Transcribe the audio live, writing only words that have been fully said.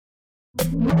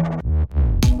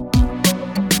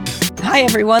Hi,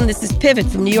 everyone. This is Pivot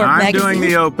from New York Magazine. I'm doing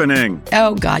the opening.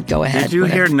 Oh, God, go ahead. Did you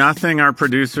hear nothing our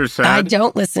producer said? I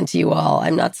don't listen to you all.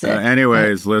 I'm not sick.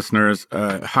 Anyways, listeners,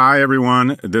 hi,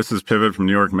 everyone. This is Pivot from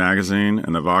New York Magazine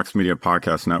and the Vox Media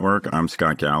Podcast Network. I'm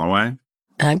Scott Galloway.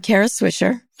 I'm Kara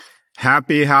Swisher.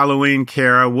 Happy Halloween,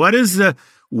 Kara. What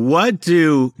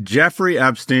do Jeffrey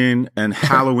Epstein and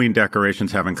Halloween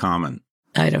decorations have in common?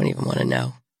 I don't even want to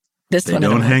know. They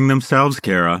don't hang themselves,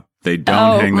 Kara. They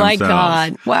don't hang themselves. Oh,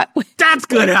 my God. What? That's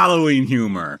good Halloween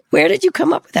humor. Where did you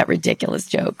come up with that ridiculous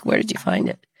joke? Where did you find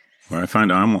it? Where I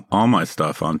find all my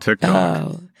stuff on TikTok.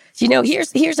 Oh. You know,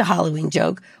 here's a Halloween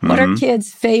joke. What are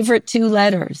kids' favorite two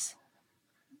letters?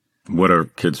 What are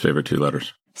kids' favorite two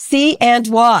letters? C and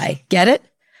Y. Get it?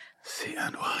 C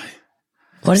and Y.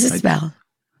 What does it spell?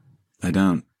 I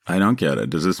don't get it.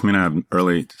 Does this mean I have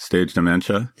early stage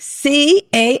dementia? C-A-N-D-Y.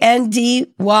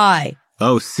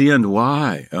 Oh, C and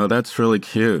Y. Oh, that's really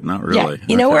cute. Not really. Yeah.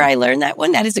 You know where I learned that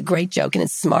one? That is a great joke, and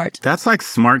it's smart. That's like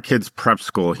smart kids prep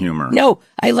school humor. No,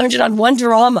 I learned it on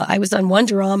Wonderama. I was on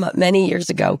Wonderama many years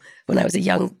ago when I was a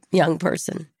young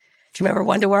person. Do you remember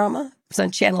Wonderama? It was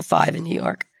on Channel 5 in New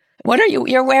York. What are you?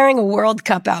 You're wearing a World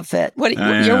Cup outfit. What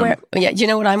you're wearing? Yeah, do you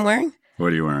know what I'm wearing?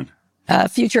 What are you wearing?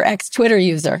 Future X Twitter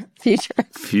user.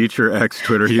 Future X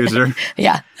Twitter user?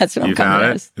 Yeah, that's what I'm coming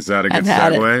as. Is that a good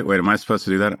segue? Wait, am I supposed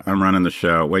to do that? I'm running the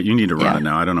show. Wait, you need to run it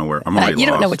now. I don't know where. I'm already lost. You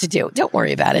don't know what to do. Don't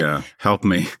worry about it. Yeah, help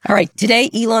me. All right, today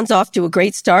Elon's off to a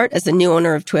great start as the new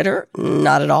owner of Twitter.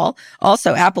 Not at all.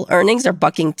 Also, Apple earnings are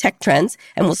bucking tech trends,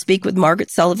 and we'll speak with Margaret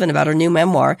Sullivan about her new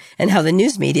memoir and how the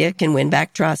news media can win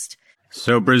back trust.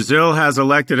 So Brazil has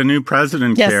elected a new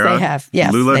president, Kara. Yes, they have.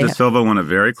 Yes, Lula da Silva won a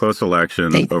very close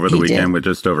election over the weekend with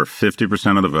just over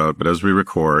 50% of the vote. But as we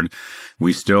record,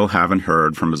 we still haven't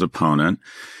heard from his opponent,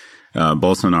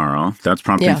 Bolsonaro. That's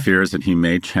prompting fears that he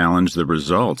may challenge the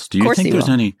results. Do you think there's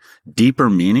any deeper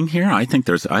meaning here? I think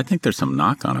there's some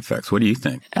knock-on effects. What do you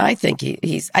think? I think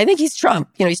he's Trump.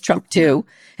 You know, he's Trump too.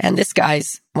 And this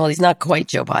guy's, well, he's not quite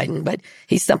Joe Biden, but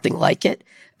he's something like it.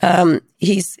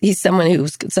 He's someone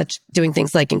who's doing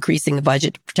things like increasing the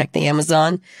budget to protect the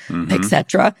Amazon,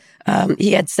 etc.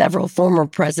 He had several former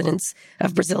presidents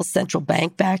of Brazil's central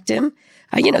bank backed him.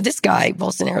 This guy,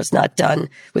 Bolsonaro's not done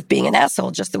with being an asshole,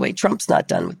 just the way Trump's not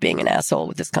done with being an asshole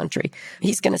with this country.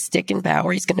 He's going to stick in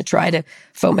power. He's going to try to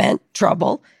foment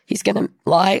trouble. He's going to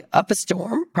lie up a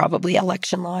storm. Probably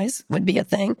election lies would be a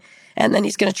thing. And then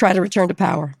he's going to try to return to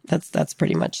power. That's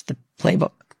pretty much the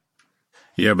playbook.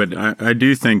 Yeah, but I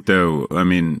do think, though, I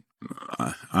mean,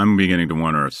 I'm beginning to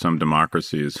wonder if some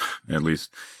democracies, at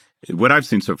least what I've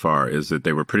seen so far, is that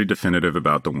they were pretty definitive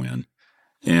about the win.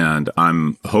 And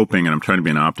I'm hoping, and I'm trying to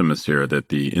be an optimist here, that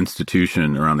the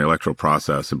institution around the electoral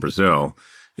process in Brazil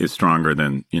is stronger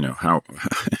than,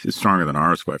 is stronger than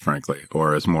ours, quite frankly,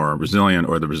 or is more resilient,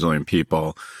 or the Brazilian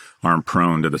people aren't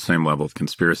prone to the same level of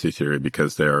conspiracy theory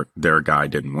because their guy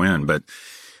didn't win. But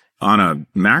on a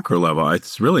macro level,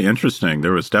 it's really interesting.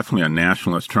 There was definitely a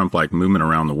nationalist Trump-like movement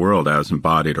around the world as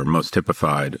embodied or most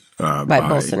typified by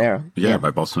Bolsonaro. Yeah, by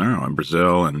Bolsonaro in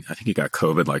Brazil. And I think he got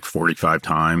COVID like 45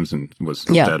 times and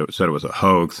said it was a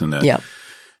hoax and that,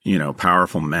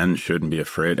 powerful men shouldn't be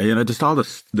afraid. Just all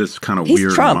this kind of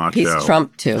weird macho. He's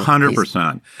Trump too.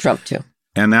 100%. Trump too.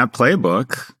 And that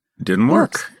playbook didn't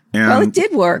work. Well, it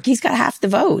did work. He's got half the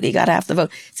vote.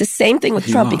 It's the same thing with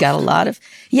Trump. Lost. He got a lot of,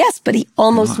 but he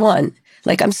almost won.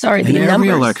 Like, I'm sorry, in the numbers. In every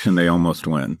election, they almost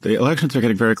win. The elections are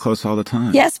getting very close all the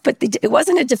time. Yes, but it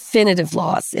wasn't a definitive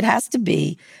loss. It has to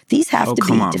be. These have to be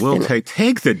definitive. Oh, come on. We'll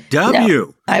take the W.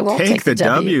 No, I won't take the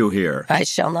W here. I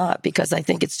shall not, because I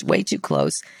think it's way too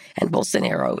close. And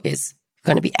Bolsonaro is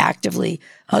going to be actively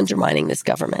undermining this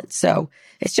government. So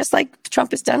it's just like Trump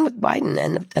has done with Biden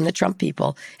and the Trump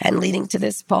people, and leading to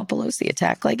this Paul Pelosi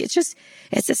attack. Like, it's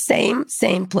the same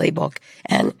playbook.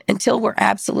 And until we're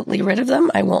absolutely rid of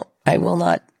them, I will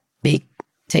not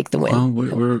take the win.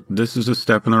 Well, this is a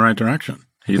step in the right direction.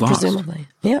 He lost. Presumably.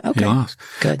 Yeah, okay. He lost.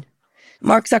 Good.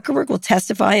 Mark Zuckerberg will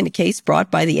testify in a case brought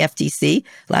by the FTC.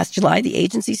 Last July, the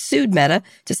agency sued Meta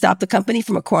to stop the company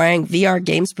from acquiring VR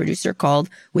games producer called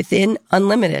Within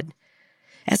Unlimited.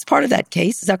 As part of that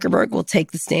case, Zuckerberg will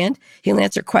take the stand. He'll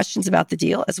answer questions about the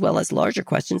deal, as well as larger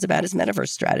questions about his metaverse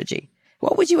strategy.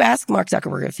 What would you ask Mark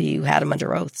Zuckerberg if you had him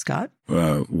under oath, Scott?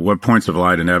 What points of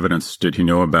light and evidence did he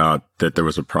know about that there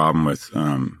was a problem with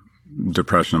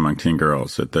depression among teen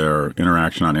girls, that their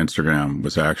interaction on Instagram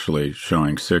was actually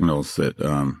showing signals that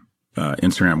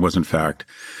Instagram was, in fact,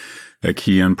 a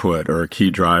key input or a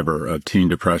key driver of teen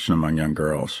depression among young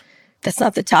girls? That's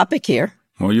not the topic here.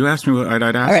 Well, you asked me what I'd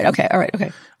ask. All right, okay.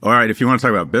 All right, if you want to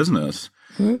talk about business,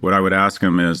 what I would ask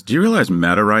him is, do you realize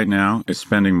Meta right now is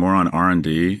spending more on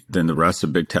R&D than the rest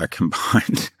of big tech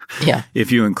combined? Yeah.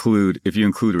 If you include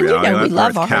reality, we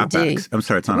love CapEx. R&D. I'm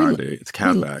sorry, it's not R&D, it's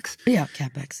CapEx.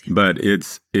 CapEx. Yeah. But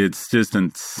it's just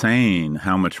insane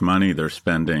how much money they're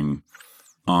spending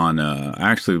on.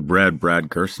 I actually read Brad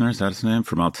Gerstner, is that his name,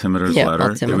 from Altimeter's letter.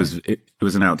 Altimeter. It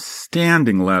was an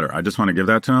outstanding letter. I just want to give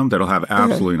that to him. That'll have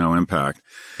absolutely no impact.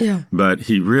 Yeah. But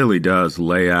he really does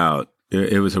lay out.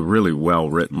 It was a really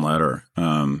well-written letter,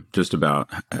 just about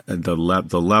the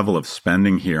level of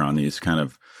spending here on these kind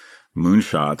of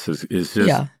moonshots is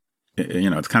just,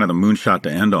 it's kind of the moonshot to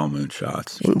end all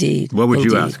moonshots. Indeed. What would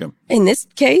you ask him? In this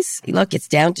case, look, it's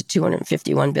down to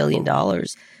 $251 billion,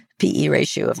 PE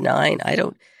ratio of 9.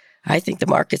 I think the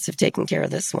markets have taken care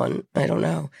of this one. I don't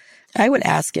know. I would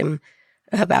ask him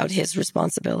about his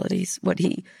responsibilities,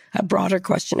 a broader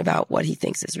question about what he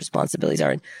thinks his responsibilities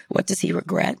are and what does he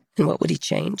regret and what would he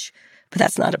change. But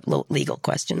that's not a legal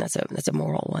question. That's a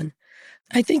moral one.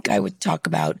 I think I would get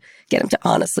him to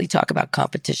honestly talk about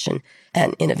competition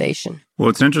and innovation. Well,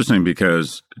 it's interesting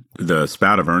because the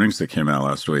spat of earnings that came out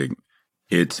last week,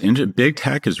 big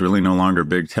tech is really no longer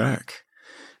big tech.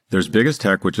 There's biggest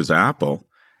tech, which is Apple.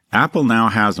 Apple now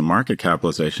has a market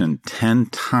capitalization 10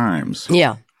 times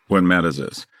what Meta's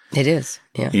is. It is,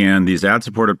 yeah. And these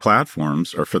ad-supported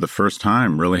platforms are for the first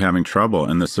time really having trouble.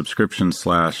 And the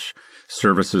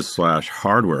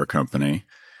subscription/services/hardware company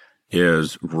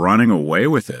is running away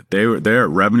with it. Their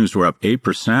revenues were up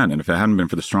 8%. And if it hadn't been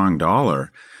for the strong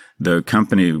dollar, the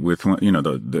company with,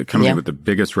 the company with the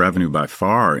biggest revenue by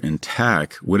far in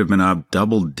tech would have been up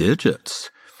double digits.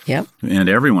 Yep. And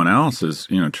everyone else is,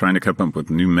 trying to come up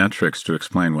with new metrics to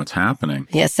explain what's happening.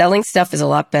 Yeah, selling stuff is a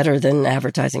lot better than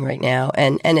advertising right now.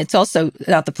 And it's also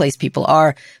not the place people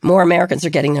are. More Americans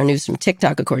are getting their news from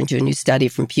TikTok, according to a new study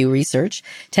from Pew Research.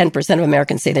 10% of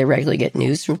Americans say they regularly get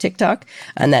news from TikTok.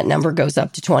 And that number goes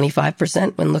up to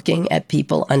 25% when looking at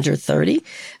people under 30.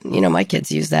 My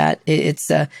kids use that.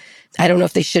 I don't know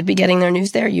if they should be getting their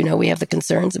news there. We have the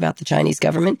concerns about the Chinese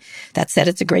government. That said,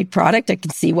 it's a great product. I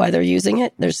can see why they're using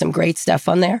it. There's some great stuff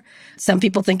on there. Some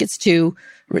people think it's too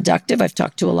reductive. I've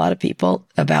talked to a lot of people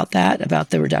about that, about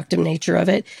the reductive nature of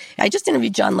it. I just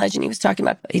interviewed John Legend. He was talking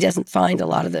about he doesn't find a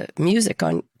lot of the music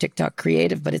on TikTok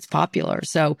creative, but it's popular.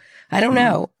 So I don't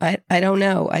know. I don't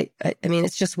know. I mean,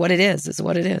 it's just what it is. It's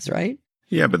what it is, right?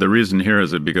 Yeah, but the reason here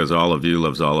is because all of you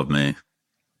loves all of me.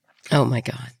 Oh, my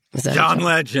God. John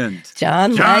Legend.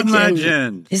 John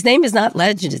Legend. His name is not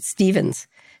Legend, it's Stevens.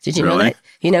 Did you know that?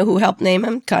 You know who helped name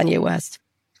him? Kanye West.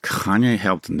 Kanye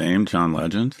helped name John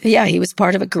Legend? Yeah, he was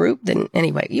part of a group. Then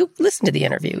anyway, you listen to the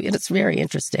interview. It's very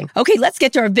interesting. Okay, let's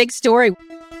get to our big story.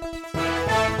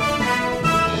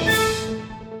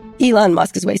 Elon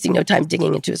Musk is wasting no time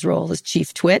digging into his role as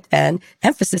chief twit and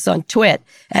emphasis on twit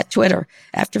at Twitter.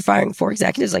 After firing 4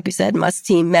 executives, like we said, Musk's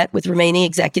team met with remaining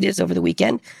executives over the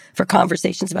weekend for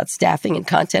conversations about staffing and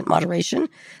content moderation.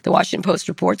 The Washington Post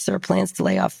reports there are plans to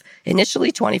lay off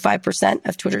initially 25%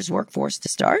 of Twitter's workforce to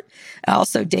start.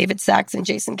 Also, David Sachs and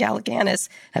Jason Calacanis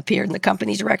appeared in the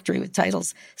company directory with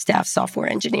titles staff software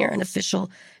engineer and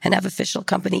have official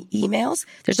company emails.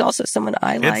 There's also someone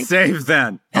I like. It's safe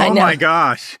then. Oh my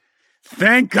gosh.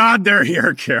 Thank God they're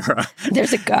here, Kara.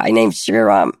 There's a guy named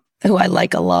Shriram who I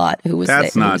like a lot.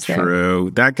 That's not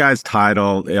true. That guy's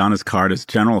title on his card is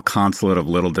General Consulate of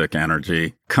Little Dick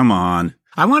Energy. Come on.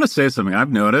 I want to say something.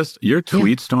 I've noticed your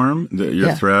tweet storm,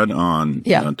 your thread on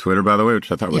Twitter, by the way, which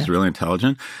I thought was really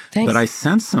intelligent. Thanks. But I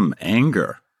sense some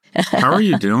anger. How are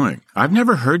you doing? I've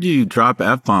never heard you drop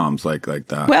F-bombs like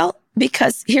that. Well,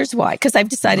 because here's why. Because I've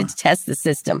decided to test the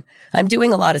system. I'm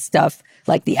doing a lot of stuff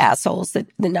like the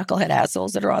knucklehead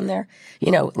assholes that are on there.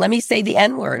 Let me say the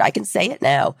N-word. I can say it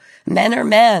now. Men are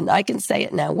men. I can say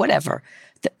it now. Whatever.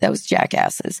 Those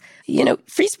jackasses.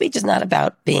 Free speech is not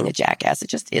about being a jackass. It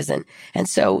just isn't. And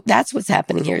so that's what's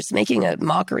happening here. It's making a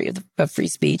mockery of free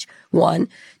speech. 1.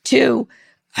 2,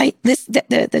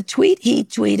 the tweet he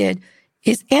tweeted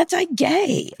is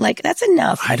anti-gay. Like, that's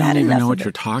enough. I don't even know what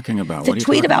you're talking about. The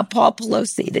tweet about Paul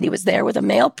Pelosi, that he was there with a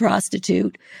male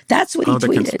prostitute. That's what he tweeted. Oh,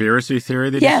 the conspiracy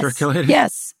theory that he circulated?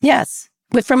 Yes.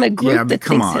 But from a group that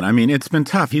come on. I mean, it's been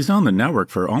tough. He's on the network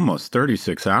for almost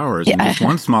 36 hours. And just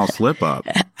one small slip up.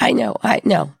 I know.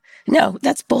 No,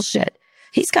 that's bullshit.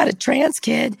 He's got a trans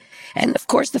kid. And of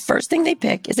course, the first thing they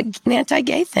pick is an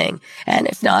anti-gay thing. And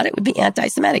if not, it would be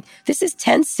anti-Semitic. This is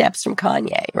 10 steps from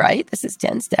Kanye, right? This is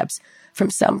 10 steps from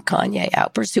some Kanye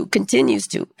outburst who continues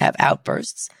to have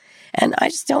outbursts. And I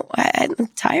just I'm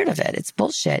tired of it. It's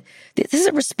bullshit. This is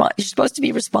you're supposed to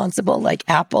be responsible like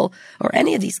Apple or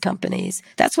any of these companies.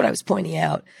 That's what I was pointing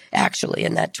out, actually,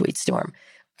 in that tweet storm.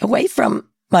 Away from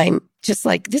just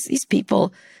like this, these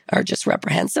people are just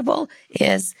reprehensible,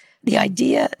 is the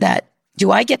idea that,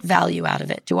 do I get value out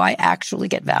of it? Do I actually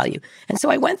get value? And so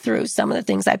I went through some of the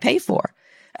things I pay for,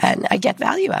 and I get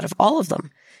value out of all of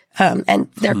them. And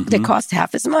they cost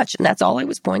half as much. And that's all I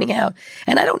was pointing out.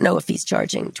 And I don't know if he's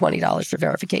charging $20 for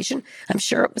verification. I'm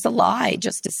sure it was a lie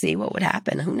just to see what would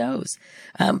happen. Who knows?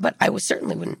 But I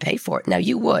certainly wouldn't pay for it. Now,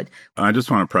 you would. I just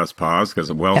want to press pause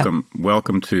because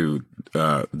welcome to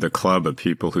the club of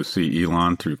people who see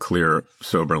Elon through clear,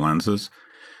 sober lenses.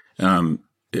 I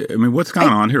mean, what's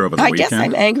gone on here over the weekend? I guess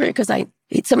I'm angry because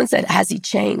someone said, has he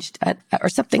changed? Or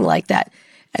something like that.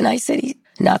 And I said, he's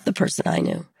not the person I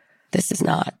knew. This is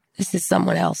not. This is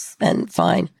someone else, and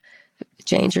fine,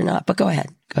 change or not. But go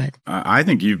ahead. I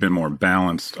think you've been more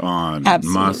balanced on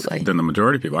Musk than the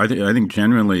majority of people. I think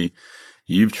genuinely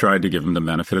you've tried to give him the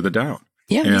benefit of the doubt.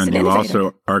 Yeah, and you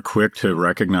also are quick to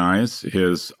recognize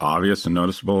his obvious and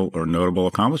notable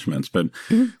accomplishments. But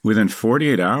within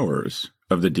 48 hours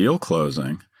of the deal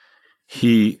closing,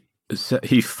 he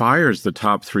fires the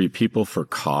top 3 people for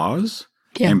cause.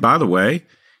 Yeah. And by the way,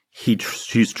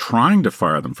 he's trying to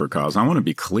fire them for cause. I want to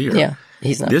be clear. Yeah,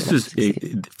 he's not. This is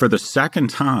for the second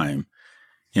time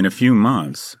in a few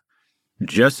months,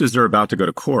 just as they're about to go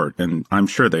to court, and I'm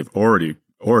sure they've already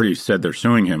said they're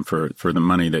suing him for the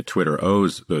money that Twitter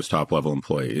owes those top level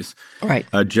employees. Right.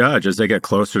 A judge, as they get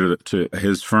closer to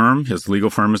his firm, his legal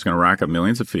firm is going to rack up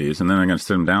millions of fees, and then they're going to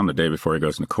sit him down the day before he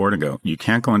goes into court and go, "You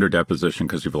can't go under deposition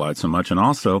because you've lied so much, and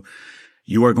also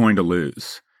you are going to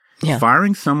lose." Yeah.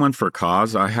 Firing someone for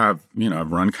cause, I've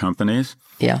run companies.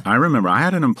 Yeah. I remember I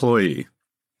had an employee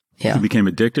who became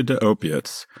addicted to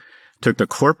opiates, took the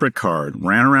corporate card,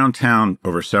 ran around town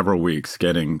over several weeks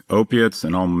getting opiates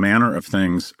and all manner of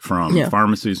things from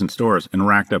pharmacies and stores, and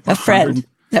racked up a friend.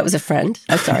 That was a friend.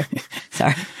 I'm sorry.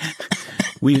 Sorry.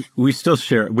 We still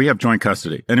share. We have joint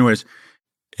custody. Anyways,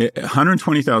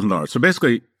 $120,000. So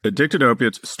basically, addicted to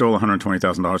opiates, stole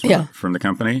 $120,000 from the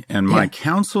company. And my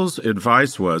counsel's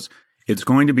advice was, it's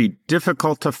going to be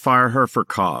difficult to fire her for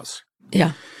cause.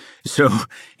 Yeah. So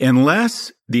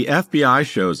unless the FBI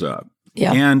shows up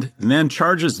and then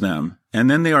charges them,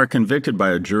 and then they are convicted by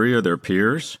a jury or their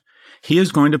peers, he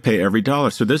is going to pay every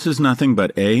dollar. So this is nothing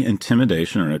but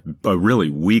intimidation, or a really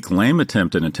weak, lame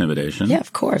attempt at intimidation. Yeah,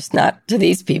 of course. Not to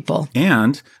these people.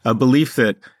 And a belief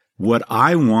that what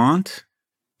I want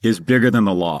is bigger than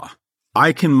the law.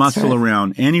 I can muscle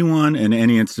around anyone and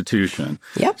any institution.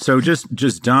 Yep. So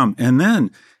just dumb. And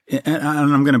then, and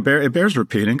I'm going to it bears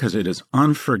repeating because it is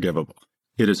unforgivable.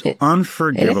 It is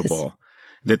unforgivable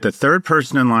that the third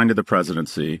person in line to the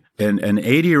presidency, an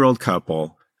 80-year-old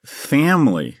couple,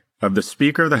 family of the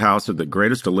Speaker of the House of the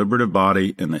greatest deliberative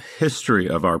body in the history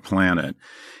of our planet,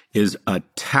 is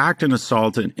attacked and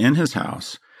assaulted in his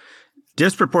house.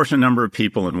 Disproportionate number of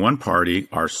people in one party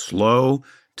are slow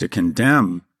to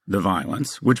condemn the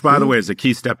violence, which, by the way, is a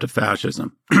key step to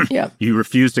fascism. You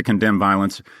refuse to condemn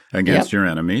violence against your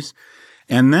enemies.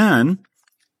 And then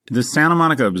the Santa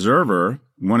Monica Observer,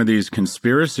 one of these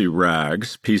conspiracy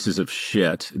rags, pieces of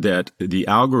shit that the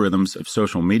algorithms of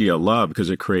social media love because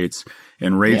it creates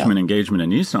enragement, engagement,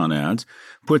 and Nissan ads,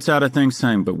 puts out a thing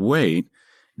saying, but wait,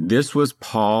 this was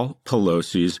Paul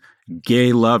Pelosi's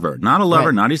gay lover. Not a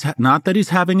lover, not that he's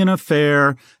having an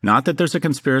affair, not that there's a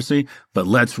conspiracy, but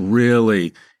let's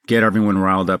really get everyone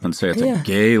riled up and say it's a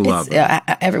gay lover.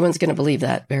 Everyone's going to believe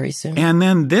that very soon. And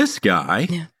then this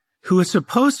guy, who is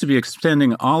supposed to be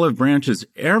extending olive branches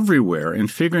everywhere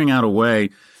and figuring out a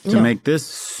way to make this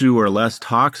sewer less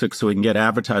toxic so we can get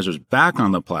advertisers back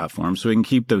on the platform, so we can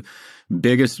keep the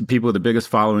biggest people with the biggest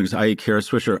followings, i.e. Kara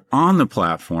Swisher, on the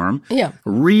platform,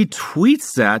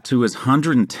 retweets that to his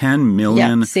 110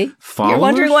 million followers. You're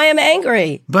wondering why I'm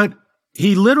angry. But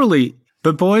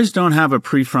boys don't have a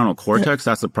prefrontal cortex.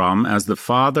 That's the problem. As the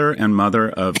father and mother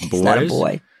of boys. He's not a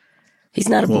boy. He's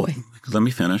not a boy. Let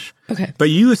me finish. Okay. But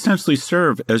you essentially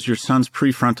serve as your son's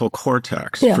prefrontal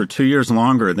cortex for 2 years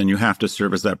longer than you have to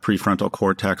serve as that prefrontal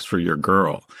cortex for your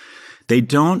girl. They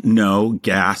don't know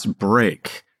gas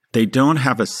brake. They don't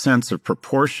have a sense of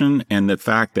proportion and the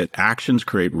fact that actions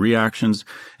create reactions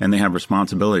and they have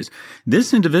responsibilities.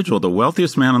 This individual, the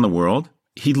wealthiest man in the world,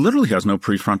 he literally has no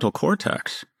prefrontal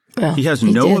cortex. Well, he has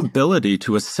no ability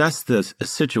to assess this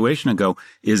situation and go,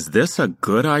 is this a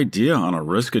good idea on a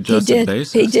risk-adjusted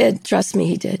basis? He did. Trust me,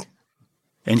 he did.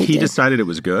 And he decided it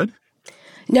was good?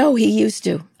 No, he used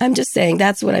to. I'm just saying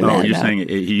that's what I meant. Oh, you're saying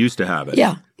he used to have it.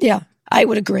 Yeah. I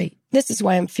would agree. This is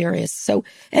why I'm furious. So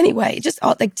anyway, just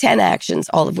 10 actions,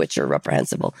 all of which are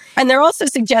reprehensible. And they're also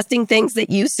suggesting things that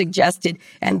you suggested,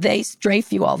 and they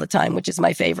strafe you all the time, which is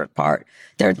my favorite part.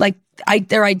 They're like,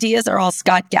 their ideas are all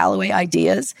Scott Galloway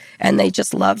ideas, and they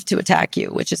just love to attack you,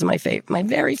 which is my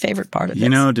very favorite part of this. You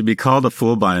know, to be called a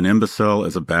fool by an imbecile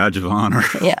is a badge of honor.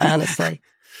 Yeah, honestly.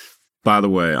 By the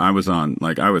way, I was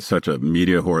such a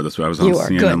media whore this week. I was on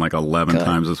CNN good. like 11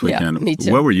 times this weekend. Yeah, me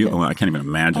too. What were you? Yeah. Oh, I can't even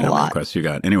imagine how many requests you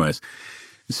got. Anyways,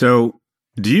 so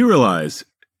do you realize,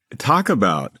 talk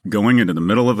about going into the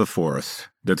middle of a forest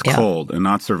that's cold and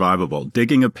not survivable,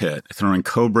 digging a pit, throwing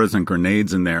cobras and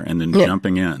grenades in there, and then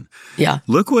jumping in. Yeah.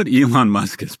 Look what Elon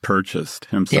Musk has purchased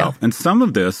himself. Yeah. And some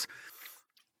of this,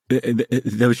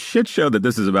 the shit show that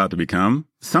this is about to become,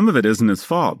 some of it isn't his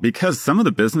fault, because some of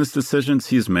the business decisions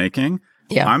he's making,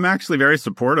 I'm actually very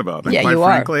supportive of. And quite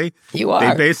frankly, you are.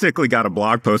 They basically got a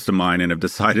blog post of mine and have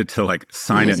decided to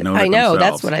sign it. I know,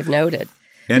 that's what I've noted.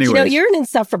 Anyways, but you're an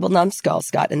insufferable numbskull,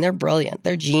 Scott, and they're brilliant.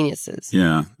 They're geniuses.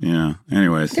 Yeah.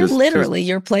 Anyways. They're literally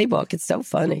your playbook. It's so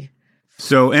funny.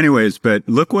 So anyways, but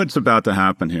look what's about to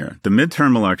happen here. The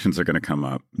midterm elections are going to come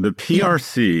up. The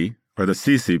PRC, or the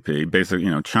CCP,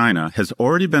 basically, China, has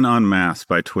already been unmasked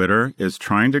by Twitter, is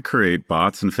trying to create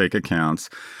bots and fake accounts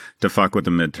to fuck with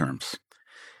the midterms.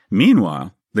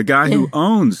 Meanwhile, the guy who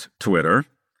owns Twitter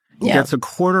gets a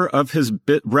quarter of his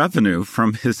revenue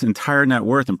from his entire net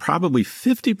worth, and probably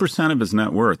 50% of his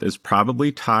net worth is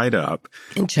probably tied up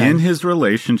in his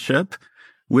relationship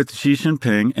with Xi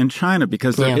Jinping and China,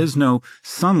 because there is no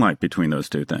sunlight between those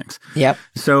two things. Yep.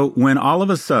 So when all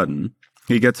of a sudden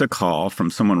he gets a call from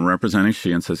someone representing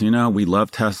Xi and says, we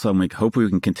love Tesla and we hope we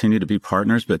can continue to be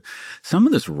partners, but some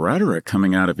of this rhetoric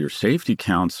coming out of your safety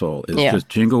council is just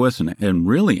jingoist and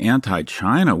really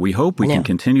anti-China. We hope we can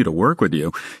continue to work with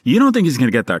you. You don't think he's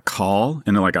going to get that call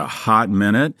in like a hot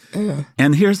minute?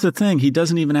 And here's the thing. He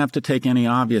doesn't even have to take any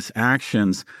obvious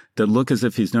actions that look as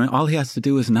if he's doing. All he has to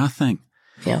do is nothing.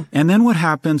 Yeah. And then what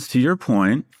happens, to your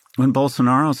point, when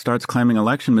Bolsonaro starts claiming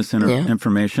election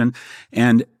misinformation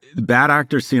and bad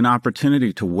actors see an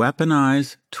opportunity to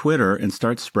weaponize Twitter and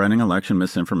start spreading election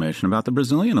misinformation about the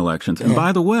Brazilian elections. And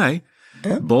by the way,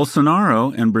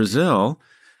 Bolsonaro and Brazil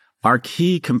are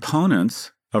key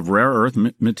components of rare earth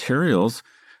materials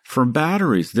for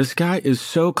batteries. This guy is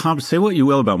so say what you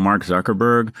will about Mark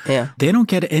Zuckerberg. Yeah. They don't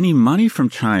get any money from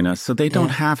China, so they don't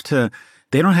have to.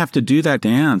 They don't have to do that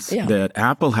dance that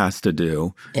Apple has to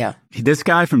do. Yeah. This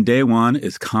guy from day one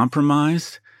is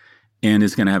compromised and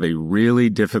is going to have a really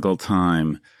difficult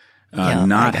time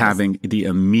not having the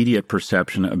immediate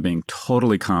perception of being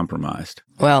totally compromised.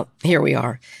 Well, here we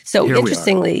are. So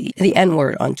interestingly, the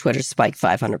N-word on Twitter spiked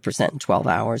 500% in 12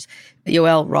 hours.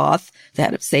 Yoel Roth, the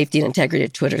head of safety and integrity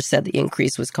at Twitter, said the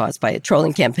increase was caused by a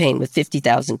trolling campaign with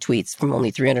 50,000 tweets from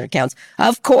only 300 accounts.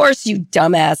 Of course, you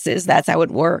dumbasses. That's how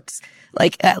it works.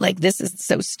 Like this is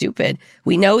so stupid.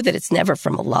 We know that it's never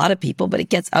from a lot of people, but it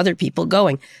gets other people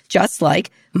going. Just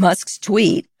like Musk's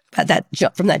tweet from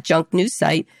that junk news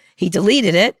site, he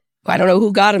deleted it. I don't know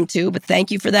who got him to, but thank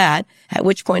you for that. At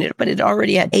which point, it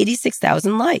already had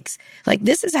 86,000 likes. Like,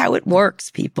 this is how it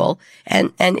works, people.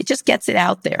 And it just gets it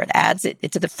out there. It adds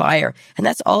it to the fire. And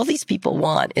that's all these people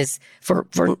want, is for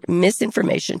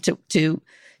misinformation to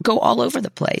go all over the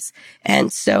place.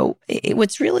 And so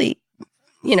what's really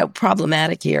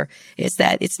problematic here is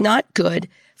that it's not good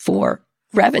for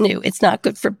revenue. It's not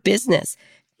good for business.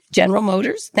 General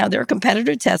Motors, now they're a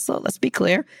competitor to Tesla, let's be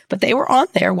clear, but they were on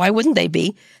there. Why wouldn't they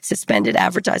be? Suspended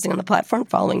advertising on the platform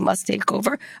following Musk's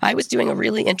takeover. I was doing a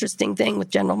really interesting thing with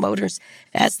General Motors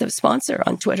as the sponsor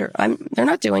on Twitter. They're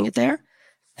not doing it there.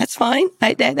 That's fine.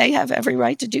 They have every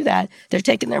right to do that. They're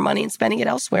taking their money and spending it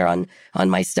elsewhere on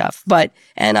my stuff.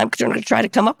 And I'm going to try to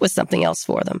come up with something else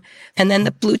for them. And then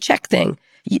the blue check thing.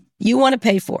 You want to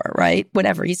pay for it, right?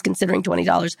 Whatever. He's considering $20,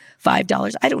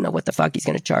 $5. I don't know what the fuck he's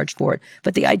going to charge for it.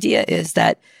 But the idea is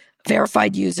that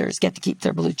verified users get to keep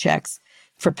their blue checks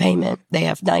for payment. They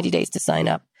have 90 days to sign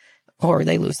up or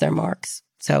they lose their marks.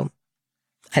 So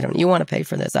I don't know. You want to pay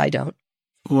for this. I don't.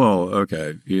 Well,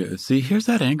 okay. Yeah. See, here's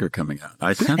that anger coming out.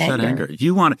 I sense that anger.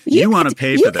 You want to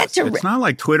pay for this. It's not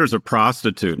like Twitter's a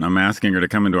prostitute and I'm asking her to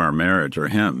come into our marriage, or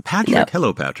him. Patrick,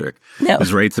 hello, Patrick. No.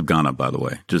 His rates have gone up, by the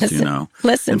way. Just so you know.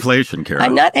 Listen. Inflation, Carol.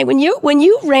 I'm not. When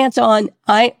you rant on,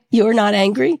 you're not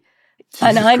angry. Jesus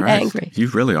and I'm Christ. angry. You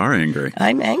really are angry.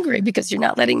 I'm angry because you're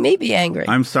not letting me be angry.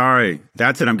 I'm sorry.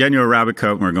 That's it. I'm getting you a rabbit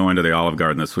coat and we're going to the Olive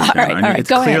Garden this weekend. All right, it's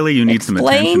clearly you need some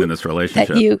attention in this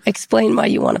relationship. You explain why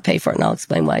you want to pay for it, and I'll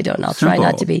explain why I don't. And I'll try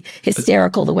not to be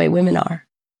hysterical the way women are.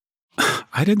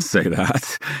 I didn't say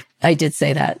that. I did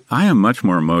say that. I am much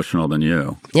more emotional than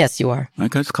you. Yes, you are. I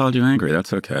just called you angry.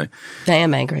 That's okay. I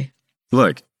am angry.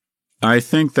 Look, I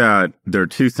think that there are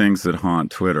two things that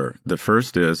haunt Twitter. The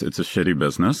first is it's a shitty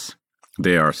business.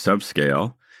 They are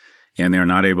subscale, and they're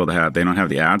not able to they don't have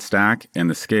the ad stack and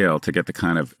the scale to get the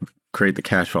kind of create the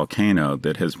cash volcano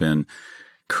that has been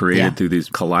created through these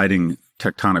colliding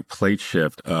tectonic plate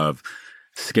shift of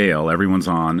scale. Everyone's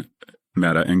on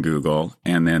Meta and Google,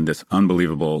 and then this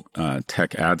unbelievable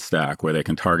tech ad stack where they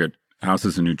can target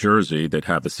houses in New Jersey that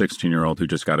have the 16-year-old who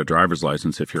just got a driver's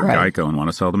license if you're Geico and want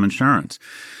to sell them insurance.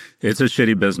 It's a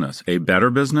shitty business. A better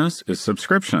business is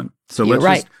subscription. So let's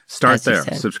just start there.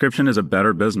 Subscription is a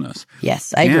better business.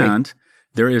 Yes, I agree. And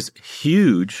there is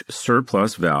huge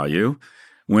surplus value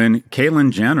when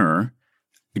Caitlyn Jenner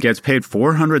gets paid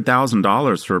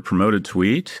 $400,000 for a promoted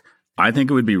tweet. I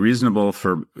think it would be reasonable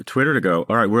for Twitter to go,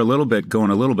 all right, we're going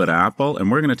a little bit Apple,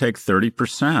 and we're going to take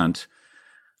 30%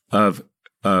 of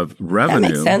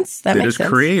revenue that is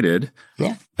created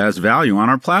as value on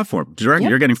our platform.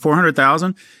 You're getting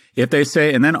 $400,000. If they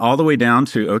say, and then all the way down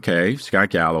to, okay, Scott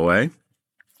Galloway,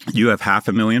 you have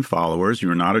 500,000 followers.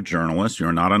 You're not a journalist.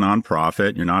 You're not a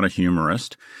nonprofit. You're not a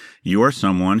humorist. You are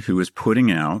someone who is putting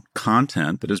out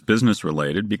content that is business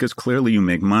related because clearly you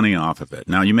make money off of it.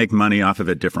 Now, you make money off of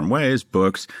it different ways,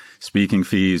 books, speaking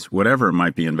fees, whatever it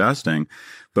might be investing.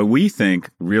 But we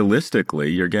think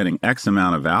realistically, you're getting X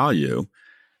amount of value.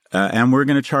 And we're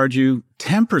going to charge you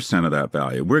 10% of that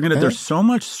value. There's so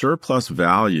much surplus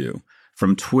value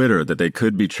from Twitter that they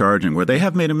could be charging where they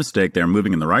have made a mistake. They're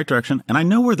moving in the right direction. And I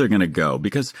know where they're going to go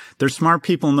because they're smart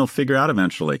people and they'll figure out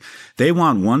eventually. They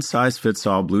want one size fits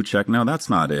all blue check. No, that's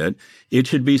not it. It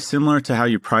should be similar to how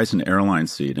you price an airline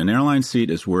seat. An airline seat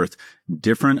is worth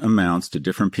different amounts to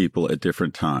different people at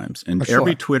different times. And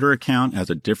every Twitter account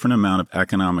has a different amount of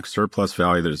economic surplus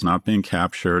value that is not being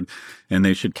captured, and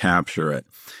they should capture it.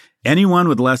 Anyone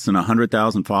with less than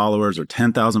 100,000 followers or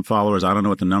 10,000 followers, I don't know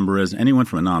what the number is, anyone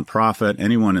from a nonprofit,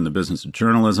 anyone in the business of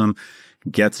journalism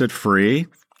gets it free.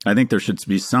 I think there should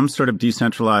be some sort of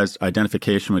decentralized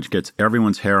identification which gets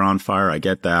everyone's hair on fire. I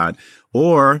get that.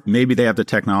 Or maybe they have the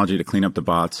technology to clean up the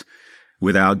bots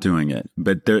without doing it.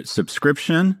 But their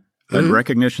subscription and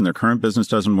recognition their current business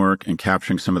doesn't work and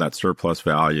capturing some of that surplus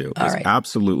value is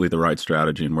absolutely the right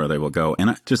strategy and where they will go.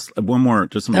 And just one more,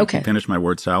 just to finish my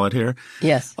word salad here.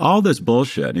 Yes. All this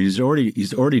bullshit, and he's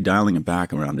already dialing it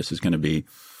back around. This is going to be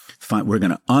fun. We're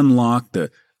going to unlock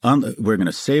we're going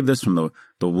to save this from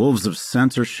the wolves of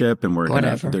censorship, and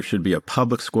there should be a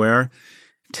public square.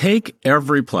 Take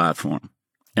every platform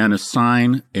and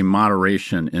assign a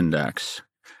moderation index.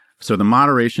 So the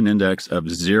moderation index of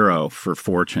 0 for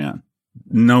 4chan,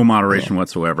 no moderation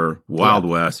whatsoever, Wild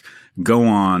West, go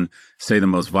on, say the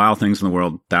most vile things in the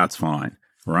world, that's fine,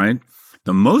 right?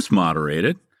 The most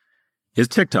moderated is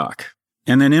TikTok.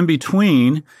 And then in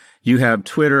between, you have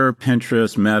Twitter,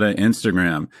 Pinterest, Meta,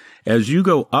 Instagram. As you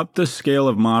go up the scale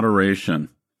of moderation,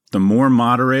 the more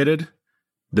moderated,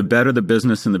 the better the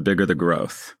business and the bigger the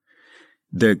growth.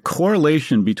 The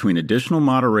correlation between additional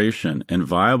moderation and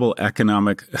viable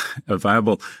a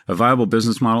viable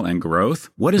business model and growth,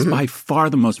 what is by far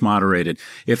the most moderated?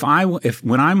 When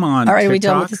I'm on all right, TikTok, are we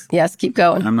done with this? Yes, keep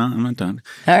going. I'm not done.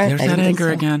 All right, There's that anger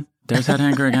again. There's that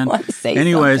anger again. I want to say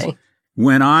Anyways, something.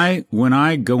 when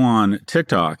I go on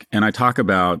TikTok and I talk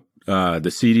about the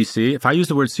CDC, if I use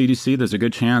the word CDC, there's a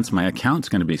good chance my account's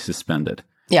going to be suspended.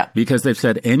 Yeah. Because they've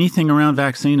said anything around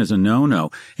vaccine is a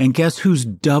no-no. And guess who's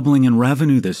doubling in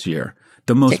revenue this year?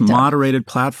 The most TikTok. Moderated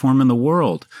platform in the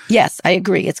world. Yes, I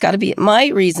agree. It's got to be my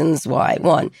reasons why.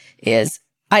 One is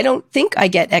I don't think I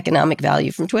get economic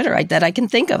value from Twitter that I can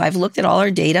think of. I've looked at all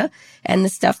our data, and the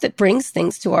stuff that brings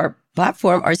things to our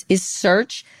platform is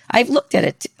search. I've looked at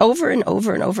it over and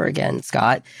over and over again,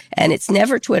 Scott, and it's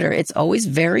never Twitter. It's always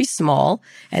very small,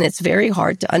 and it's very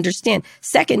hard to understand.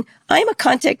 Second, I'm a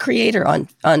content creator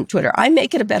on Twitter. I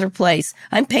make it a better place.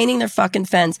 I'm painting their fucking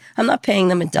fence. I'm not paying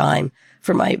them a dime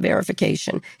for my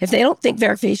verification. If they don't think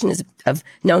verification of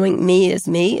knowing me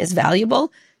is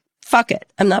valuable, fuck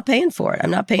it. I'm not paying for it.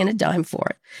 I'm not paying a dime for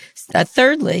it.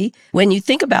 Thirdly, when you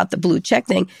think about the blue check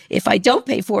thing, if I don't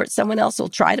pay for it, someone else will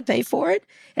try to pay for it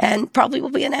and probably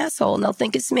will be an asshole and they'll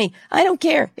think it's me. I don't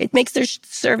care. It makes their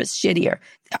service shittier.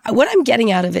 What I'm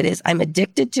getting out of it is I'm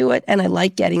addicted to it and I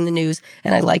like getting the news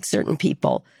and I like certain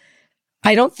people.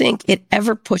 I don't think it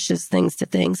ever pushes things to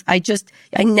things. I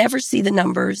never see the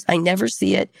numbers. I never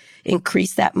see it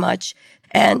increase that much.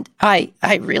 And I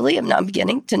really am now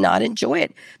beginning to not enjoy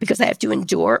it because I have to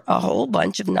endure a whole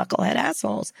bunch of knucklehead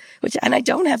assholes, and I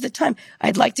don't have the time.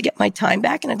 I'd like to get my time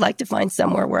back and I'd like to find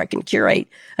somewhere where I can curate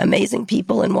amazing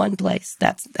people in one place.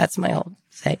 That's my whole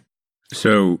say.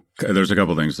 So there's a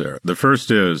couple things there. The first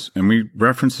is, and we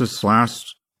referenced this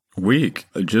last week,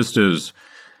 just as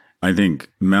I think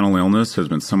mental illness has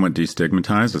been somewhat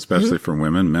destigmatized, especially for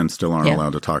women. Men still aren't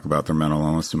allowed to talk about their mental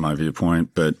illness, in my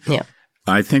viewpoint. But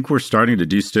I think we're starting to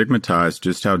destigmatize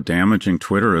just how damaging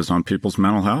Twitter is on people's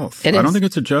mental health. I don't think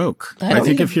it's a joke. I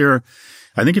think if you're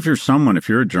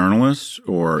a journalist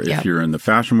or if you're in the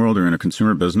fashion world or in a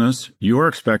consumer business, you are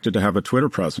expected to have a Twitter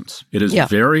presence. It is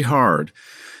very hard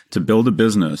to build a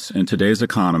business in today's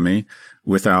economy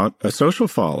without a social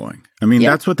following. I mean,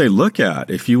 that's what they look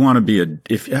at. If you want to be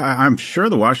I'm sure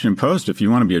the Washington Post, if you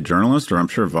want to be a journalist, or I'm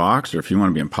sure Vox, or if you want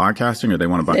to be in podcasting, or they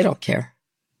want to they don't care.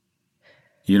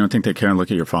 You don't think they care and look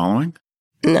at your following?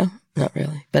 No, not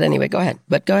really. But anyway, go ahead.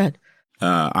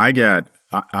 I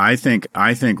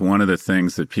think one of the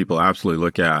things that people absolutely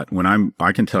look at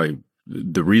I can tell you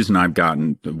the reason I've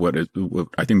gotten what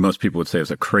I think most people would say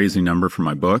is a crazy number for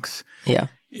my books. Yeah.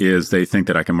 Is they think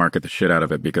that I can market the shit out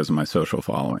of it because of my social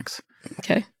followings.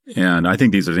 Okay. And I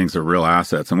think these are things that are real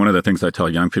assets. And one of the things I tell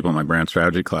young people in my brand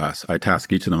strategy class, I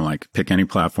task each of them, like, pick any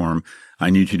platform. I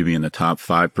need you to be in the top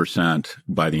 5%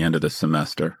 by the end of the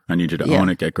semester. I need you to own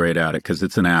it, get great at it, because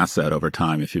it's an asset over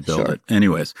time if you build it.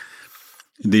 Anyways,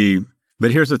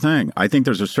 but here's the thing. I think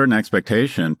there's a certain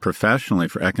expectation professionally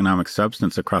for economic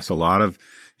substance across a lot of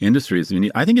industries.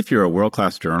 I think if you're a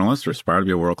world-class journalist or aspire to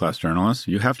be a world-class journalist,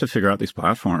 you have to figure out these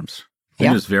platforms.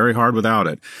 It is very hard without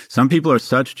it. Some people are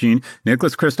such genius.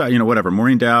 Nicholas Kristof,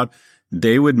 Maureen Dowd,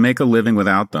 they would make a living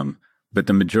without them. But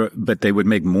they would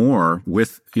make more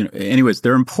with, anyways,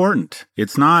 they're important.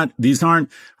 These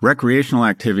aren't recreational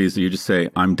activities that you just say,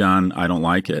 I'm done, I don't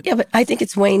like it. Yeah, but I think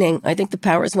it's waning. I think the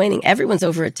power is waning. Everyone's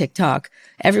over at TikTok.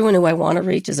 Everyone who I want to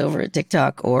reach is over at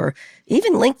TikTok or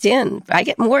even LinkedIn. I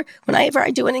get more, whenever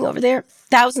I do anything over there,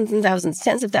 thousands and thousands,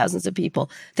 tens of thousands of people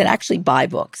that actually buy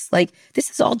books. Like, this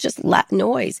is all just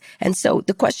noise. And so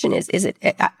the question is it,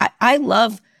 I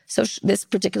love this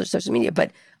particular social media,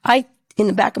 but in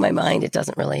the back of my mind, it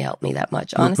doesn't really help me that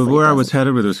much, honestly. But where I was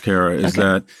headed with this, Kara, is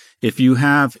that if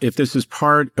this is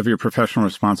part of your professional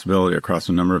responsibility across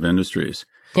a number of industries,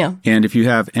 and if you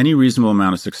have any reasonable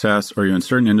amount of success, or you're in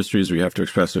certain industries where you have to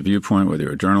express a viewpoint, whether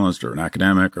you're a journalist or an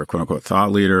academic or quote unquote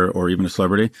thought leader or even a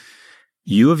celebrity,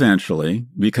 you eventually,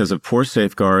 because of poor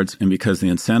safeguards and because the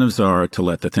incentives are to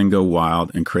let the thing go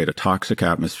wild and create a toxic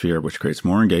atmosphere, which creates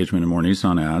more engagement and more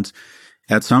Nissan ads,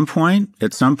 at some point,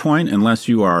 unless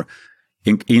you are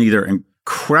in either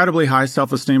incredibly high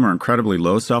self-esteem or incredibly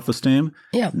low self-esteem,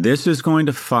 this is going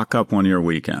to fuck up one of your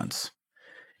weekends.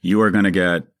 You are going to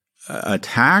get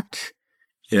attacked.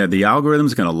 The algorithm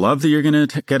is going to love that you're going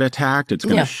to get attacked. It's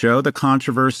going to show the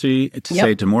controversy to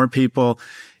say to more people.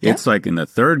 It's like in the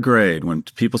third grade when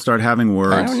people start having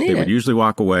words, they would usually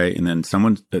walk away, and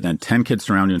then 10 kids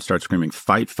surround you and start screaming,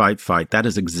 fight, fight, fight. That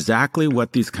is exactly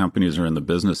what these companies are in the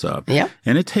business of.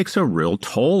 And it takes a real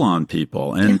toll on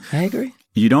people. And I agree.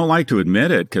 You don't like to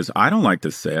admit it because I don't like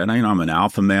to say it. I'm an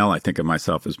alpha male. I think of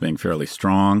myself as being fairly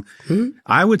strong.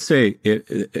 I would say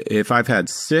if I've had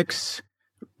 6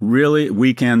 really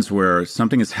weekends where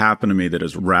something has happened to me that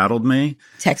has rattled me.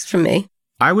 Text from me.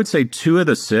 I would say 2 of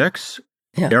the 6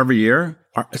 every year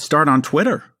start on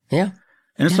Twitter. And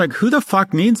it's like, who the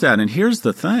fuck needs that? And here's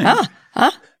the thing.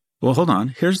 Well, hold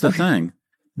on. Here's the thing.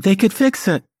 They could fix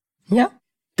it.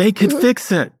 They could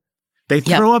fix it. They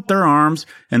throw up their arms,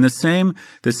 and the same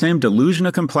delusion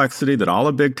of complexity that all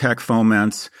of big tech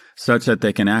foments, such that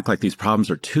they can act like these problems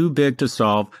are too big to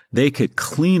solve. They could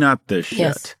clean up this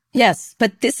shit. Yes,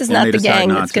 but this is not the gang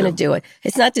that's going to do it.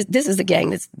 It's not just, this is the gang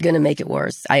that's going to make it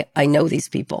worse. I know these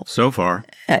people. So far.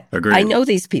 Agreed. I know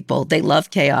these people. They love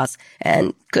chaos,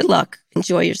 and good luck.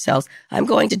 Enjoy yourselves. I'm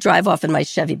going to drive off in my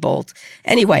Chevy Bolt.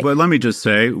 Anyway. But let me just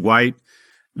say,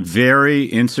 very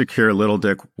insecure little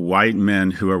dick white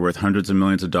men who are worth hundreds of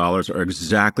millions of dollars are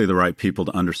exactly the right people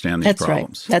to understand these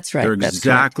problems. That's right. They're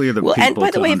exactly the people to understand these problems. And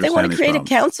by the way, if they want to create a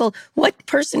council, what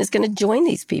person is going to join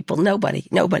these people? Nobody.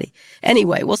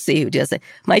 Anyway, we'll see who does it.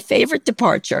 My favorite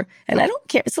departure, and I don't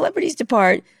care, celebrities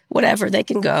depart, whatever, they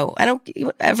can go.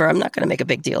 Whatever, I'm not going to make a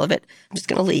big deal of it. I'm just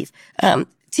going to leave.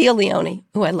 Tia Leone,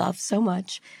 who I love so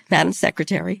much, Madam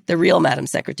Secretary, the real Madam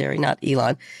Secretary, not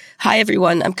Elon. Hi,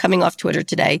 everyone. I'm coming off Twitter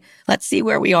today. Let's see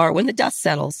where we are when the dust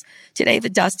settles. Today, the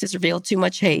dust has revealed too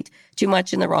much hate, too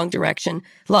much in the wrong direction.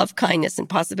 Love, kindness, and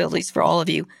possibilities for all of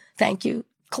you. Thank you.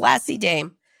 Classy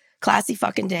dame. Classy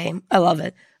fucking dame. I love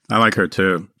it. I like her,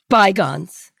 too.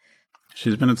 Bygones.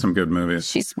 She's been in some good movies.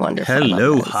 She's wonderful.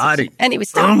 Hello, hottie. Anyway,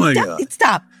 stop. Oh, my God.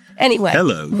 Stop. Anyway,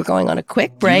 hello. We're going on a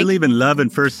quick break. Do you believe in love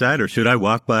at first sight, or should I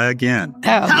walk by again?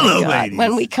 Hello, ladies.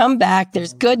 When we come back,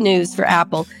 there's good news for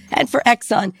Apple and for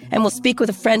Exxon, and we'll speak with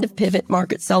a friend of Pivot,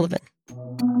 Margaret Sullivan.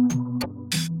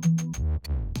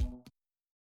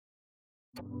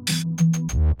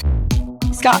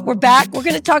 Scott, we're back. We're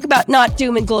going to talk about not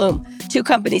doom and gloom. Two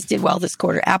companies did well this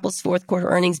quarter. Apple's fourth quarter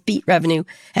earnings beat revenue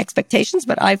expectations,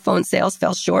 but iPhone sales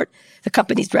fell short. The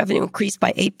company's revenue increased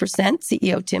by 8%.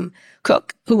 CEO Tim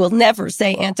Cook, who will never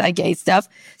say anti-gay stuff,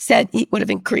 said it would have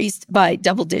increased by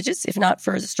double digits if not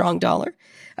for the strong dollar.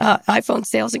 iPhone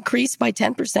sales increased by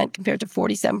 10% compared to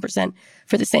 47%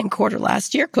 for the same quarter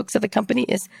last year. Cook said the company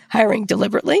is hiring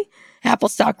deliberately. Apple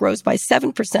stock rose by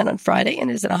 7% on Friday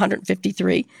and is at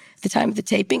 153 at the time of the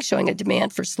taping, showing a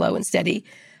demand for slow and steady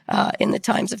in the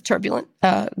times of turbulent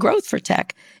growth for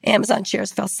tech. Amazon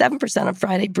shares fell 7% on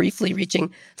Friday, briefly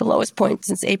reaching the lowest point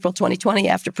since April 2020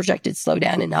 after projected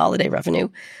slowdown in holiday revenue.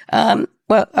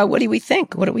 What do we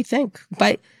think? What do we think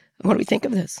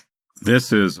of this? There's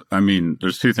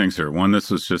two things here. One, this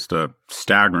was just a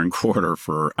staggering quarter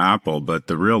for Apple, but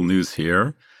the real news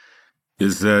here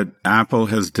is that Apple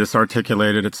has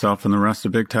disarticulated itself from the rest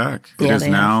of big tech. It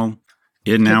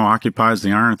now occupies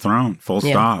the Iron Throne, full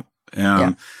stop.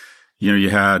 You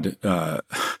had,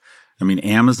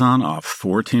 Amazon off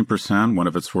 14%, one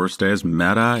of its worst days.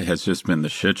 Meta has just been the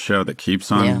shit show that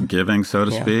keeps on giving, so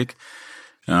to speak.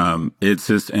 It's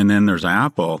just, and then there's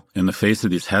Apple in the face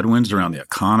of these headwinds around the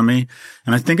economy.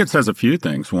 And I think it says a few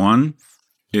things. One,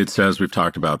 it says, we've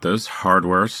talked about this,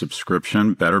 hardware,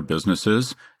 subscription, better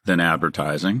businesses than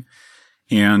advertising.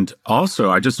 And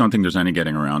also, I just don't think there's any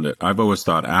getting around it. I've always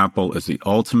thought Apple is the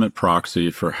ultimate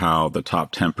proxy for how the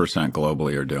top 10%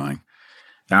 globally are doing.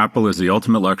 Apple is the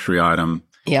ultimate luxury item.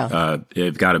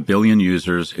 They've got 1 billion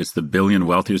users. It's the 1 billion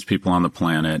wealthiest people on the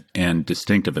planet. And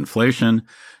distinct of inflation,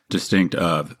 distinct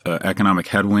of economic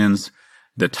headwinds,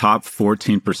 the top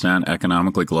 14%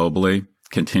 economically globally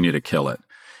continue to kill it.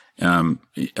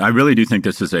 I really do think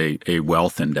this is a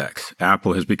wealth index.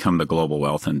 Apple has become the global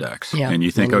wealth index. And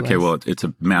you think, okay, well, it's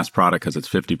a mass product because it's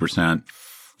 50%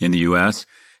 in the U.S.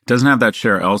 It doesn't have that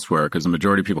share elsewhere because the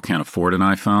majority of people can't afford an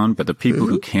iPhone, but the people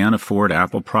who can afford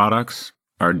Apple products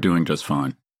are doing just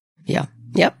fine.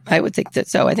 Yep, I would think that.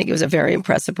 So I think it was a very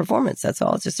impressive performance. That's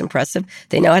all. It's just impressive.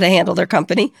 They know how to handle their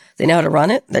company. They know how to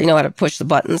run it. They know how to push the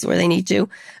buttons where they need to.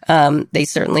 They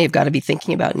certainly have got to be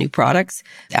thinking about new products.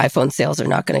 The iPhone sales are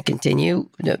not going to continue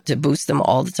to boost them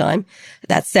all the time.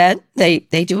 That said, they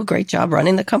do a great job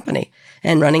running the company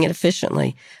and running it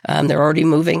efficiently. They're already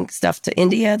moving stuff to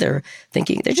India. They're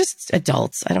just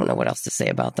adults. I don't know what else to say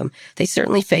about them. They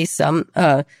certainly face some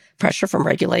pressure from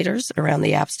regulators around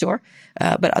the App Store.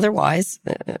 But otherwise,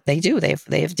 they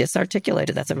have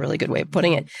disarticulated. That's a really good way of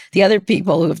putting it. The other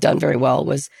people who have done very well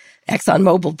was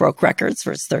ExxonMobil broke records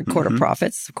for its third quarter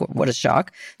profits. What a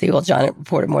shock. The oil giant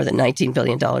reported more than $19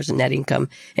 billion in net income,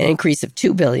 an increase of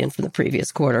 $2 billion from the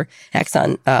previous quarter.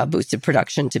 Exxon boosted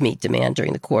production to meet demand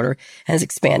during the quarter and is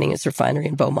expanding its refinery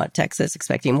in Beaumont, Texas,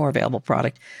 expecting more available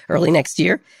product early next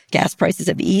year. Gas prices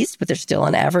have eased, but they're still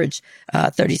on average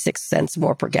 36 cents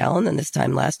more per gallon than this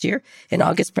time last year. In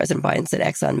August, President Biden said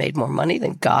Exxon made more money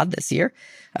than God this year.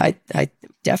 I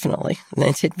definitely.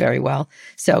 They did very well.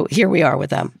 So here we are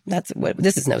with them.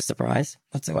 This is no surprise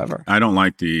whatsoever. I don't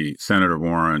like the Senator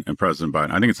Warren and President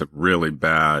Biden. I think it's a really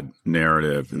bad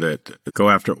narrative that go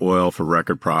after oil for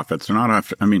record profits. They're not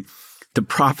after, the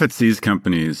profits these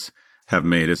companies have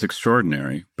made is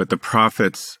extraordinary, but the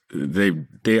profits,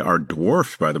 they are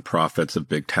dwarfed by the profits of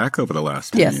big tech over the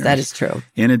last 10 years. Yes, that is true.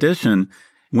 In addition,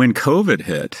 when COVID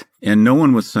hit and no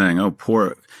one was saying, oh,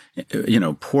 poor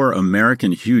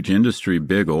American huge industry,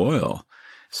 big oil.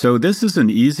 So this is an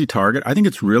easy target. I think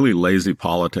it's really lazy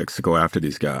politics to go after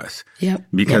these guys.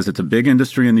 Because it's a big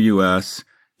industry in the U.S.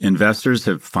 Investors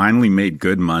have finally made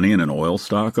good money in an oil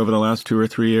stock over the last 2 or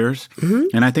 3 years.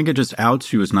 And I think it just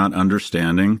outs you as not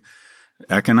understanding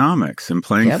economics and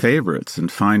playing favorites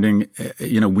and finding,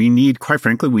 we need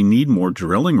more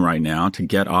drilling right now to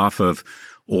get off of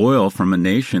oil from a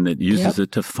nation that uses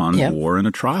it to fund war and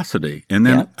atrocity. And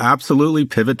then absolutely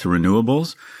pivot to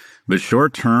renewables. But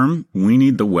short term, we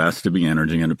need the West to be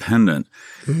energy independent.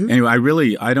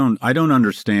 Anyway, I don't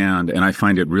understand, and I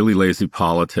find it really lazy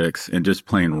politics and just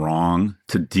plain wrong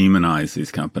to demonize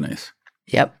these companies.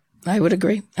 Yep. I would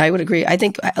agree. I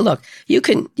think, look,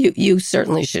 you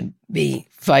certainly should be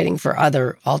fighting for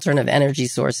other alternative energy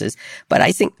sources. But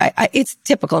I think it's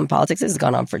typical in politics. This has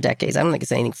gone on for decades. I don't think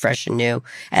it's anything fresh and new.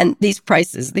 And these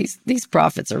prices, these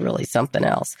profits are really something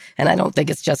else. And I don't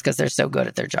think it's just because they're so good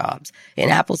at their jobs. In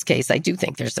Apple's case, I do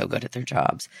think they're so good at their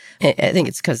jobs. I think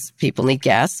it's because people need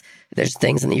gas. There's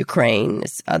things in the Ukraine,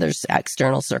 there's other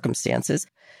external circumstances.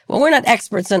 Well, we're not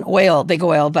experts on oil, big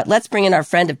oil, but let's bring in our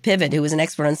friend of Pivot, who is an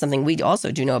expert on something we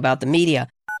also do know about, the media.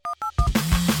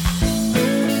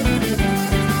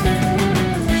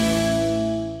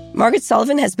 Margaret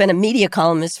Sullivan has been a media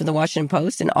columnist for the Washington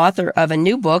Post and author of a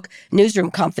new book, Newsroom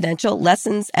Confidential,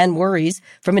 Lessons and Worries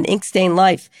from an Ink-Stained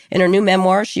Life. In her new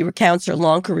memoir, she recounts her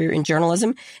long career in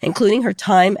journalism, including her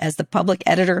time as the public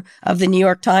editor of the New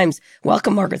York Times.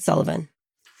 Welcome, Margaret Sullivan.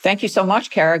 Thank you so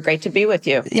much, Kara. Great to be with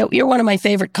you. You're one of my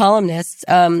favorite columnists.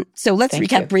 So let's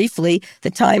recap briefly. The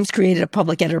Times created a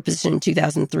public editor position in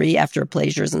 2003 after a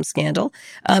plagiarism scandal.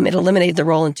 It eliminated the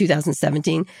role in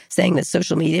 2017, saying that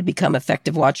social media become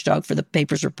effective watchdog for the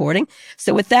paper's reporting.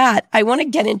 So with that, I want to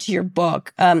get into your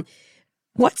book.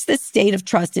 What's the state of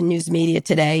trust in news media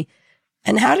today?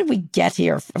 And how did we get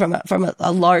here from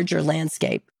a larger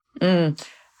landscape? Well,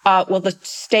 the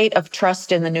state of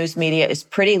trust in the news media is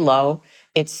pretty low.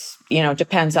 It's,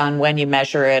 depends on when you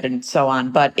measure it and so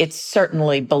on, but it's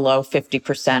certainly below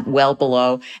 50%, well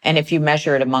below. And if you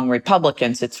measure it among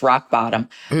Republicans, it's rock bottom.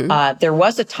 Mm-hmm. There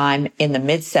was a time in the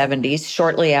mid 70s,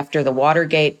 shortly after the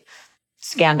Watergate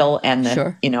scandal and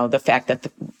the fact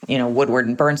that Woodward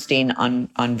and Bernstein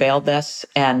unveiled this,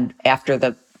 and after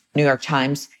the New York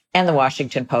Times and the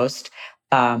Washington Post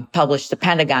published the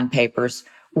Pentagon Papers,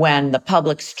 when the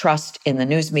public's trust in the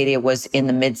news media was in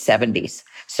the mid 70s.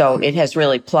 So it has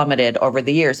really plummeted over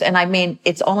the years. And I mean,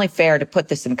 it's only fair to put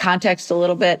this in context a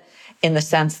little bit, in the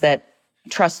sense that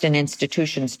trust in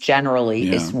institutions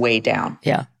generally is way down.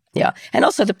 Yeah. And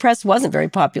also the press wasn't very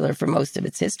popular for most of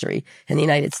its history in the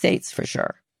United States, for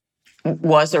sure.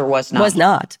 Was or was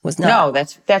not? Was not. No,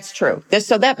 that's true.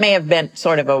 So that may have been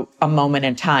sort of a moment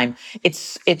in time.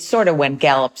 It's sort of when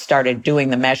Gallup started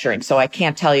doing the measuring. So I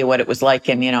can't tell you what it was like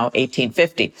in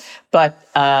 1850, but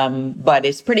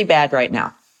it's pretty bad right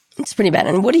now. It's pretty bad.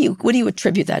 And what do you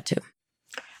attribute that to?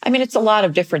 I mean, it's a lot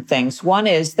of different things. One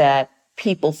is that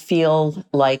people feel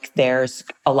like there's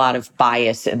a lot of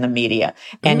bias in the media,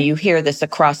 and you hear this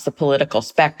across the political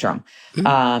spectrum.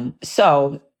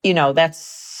 So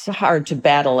that's hard to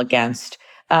battle against.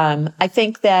 I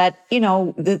think that,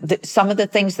 some of the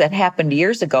things that happened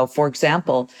years ago, for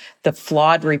example, the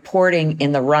flawed reporting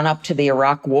in the run-up to the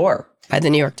Iraq War. By the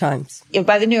New York Times.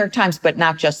 By the New York Times, but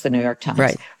not just the New York Times.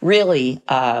 Right. Really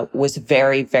was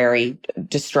very, very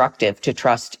destructive to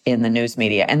trust in the news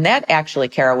media. And that actually,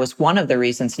 Kara, was one of the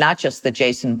reasons, not just the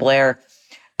Jason Blair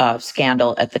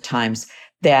scandal at the Times,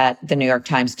 that the New York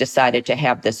Times decided to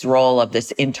have this role of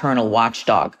this internal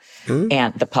watchdog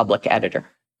and the public editor.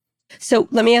 So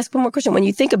let me ask one more question. When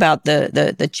you think about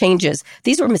the changes,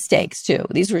 these were mistakes too.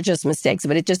 These were just mistakes.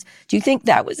 But do you think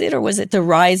that was it, or was it the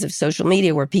rise of social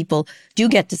media where people do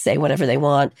get to say whatever they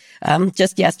want?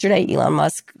 Just yesterday, Elon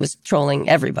Musk was trolling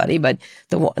everybody, but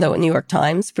the New York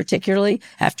Times particularly,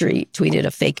 after he tweeted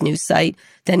a fake news site.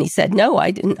 Then he said, no, I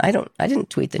didn't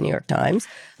tweet the New York Times.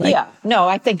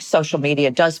 I think social media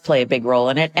does play a big role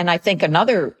in it. And I think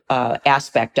another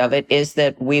aspect of it is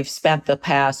that we've spent the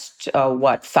past,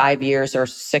 5 years or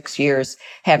 6 years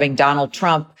having Donald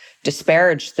Trump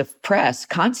disparage the press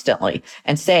constantly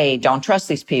and say, don't trust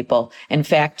these people. In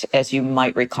fact, as you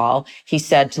might recall, he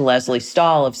said to Leslie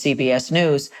Stahl of CBS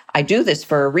News, I do this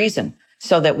for a reason,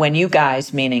 so that when you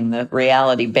guys, meaning the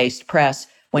reality-based press,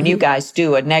 when you guys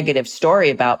do a negative story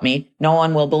about me, no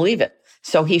one will believe it.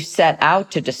 So he set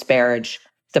out to disparage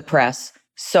the press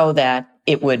so that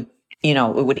it would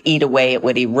eat away, it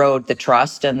would erode the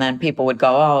trust. And then people would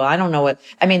go, oh, I don't know what.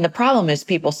 I mean, the problem is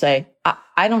people say,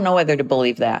 I don't know whether to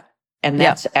believe that. And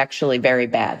that's actually very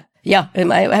bad. Yeah.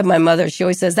 And I have my mother, she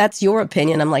always says, that's your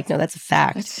opinion. I'm like, no, that's a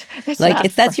fact.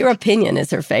 That's your opinion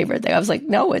is her favorite thing. I was like,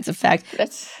 no, it's a fact.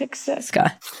 That's exactly.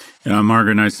 Scott.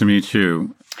 Margaret, nice to meet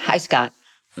you. Hi, Scott.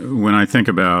 When I think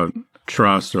about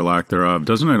trust or lack thereof,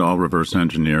 doesn't it all reverse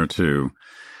engineer to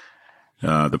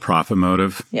the profit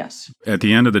motive? Yes. At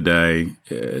the end of the day,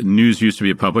 news used to be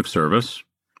a public service,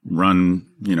 run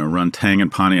Tang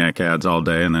and Pontiac ads all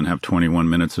day and then have 21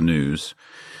 minutes of news.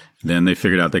 Then they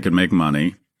figured out they could make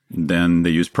money. Then they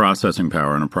used processing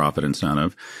power and a profit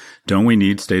incentive. Don't we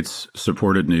need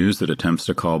state-supported news that attempts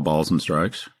to call balls and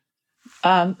strikes?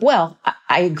 Well,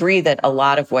 I agree that a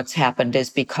lot of what's happened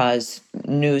is because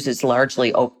news is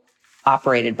largely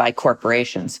operated by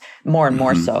corporations, more and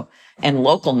more so. And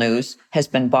local news has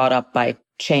been bought up by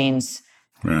chains,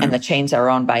 and the chains are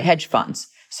owned by hedge funds.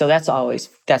 So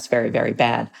that's very, very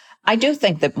bad. I do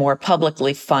think that more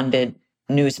publicly funded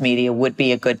news media would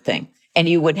be a good thing. And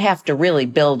you would have to really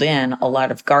build in a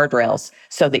lot of guardrails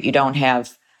so that you don't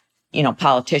have,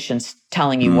 politicians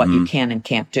telling you what you can and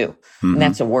can't do. And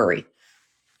that's a worry.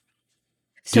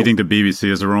 Do you think the BBC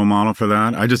is a role model for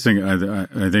that? I just think I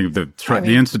think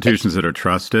the institutions that are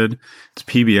trusted, it's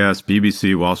PBS,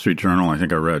 BBC, Wall Street Journal. I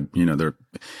think I read,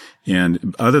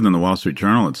 and other than the Wall Street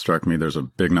Journal, it struck me there's a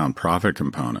big nonprofit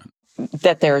component.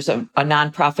 that there's a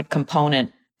nonprofit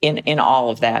component in all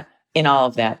of that.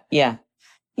 Yeah.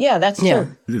 Yeah, that's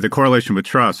true. The correlation with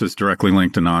trust is directly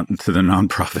linked to the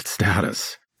nonprofit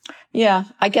status. Yeah,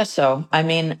 I guess so. I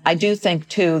mean, I do think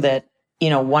too that,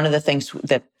 one of the things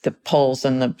that the polls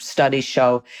and the studies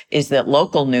show is that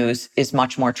local news is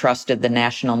much more trusted than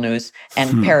national news.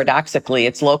 And paradoxically,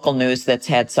 it's local news that's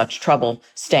had such trouble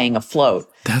staying afloat.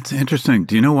 That's interesting.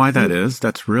 Do you know why that is?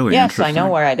 That's really interesting. Yes,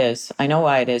 I know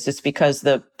why it is. It's because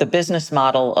the business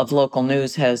model of local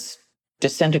news has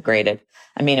disintegrated.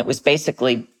 I mean, it was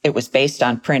based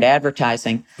on print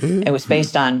advertising. Mm-hmm. It was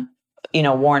based on,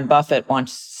 Warren Buffett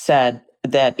once said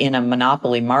that in a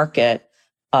monopoly market,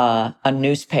 a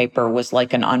newspaper was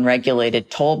like an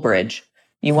unregulated toll bridge.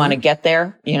 You want to get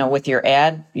there, with your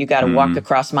ad, you got to walk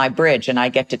across my bridge and I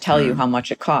get to tell you how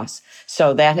much it costs.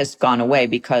 So that has gone away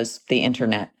because the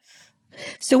internet.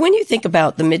 So when you think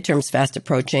about the midterms fast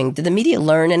approaching, did the media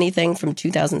learn anything from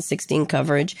 2016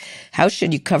 coverage? How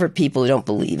should you cover people who don't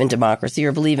believe in democracy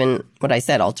or believe in what I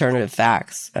said, alternative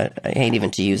facts? I hate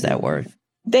even to use that word.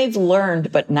 They've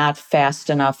learned, but not fast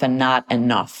enough and not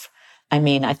enough. I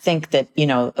mean, I think that,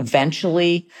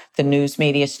 eventually the news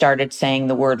media started saying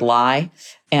the word lie,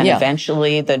 and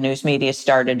eventually the news media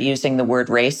started using the word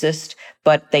racist,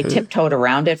 but they tiptoed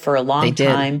around it for a long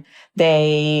time.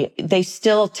 They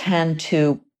still tend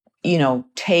to,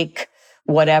 take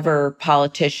whatever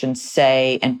politicians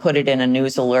say and put it in a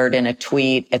news alert, in a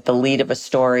tweet, at the lead of a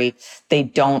story. They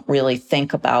don't really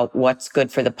think about what's good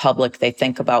for the public. They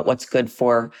think about what's good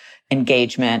for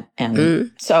engagement.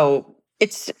 And so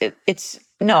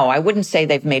no, I wouldn't say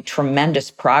they've made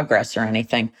tremendous progress or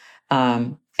anything.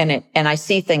 And I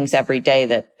see things every day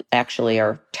that actually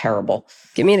are terrible.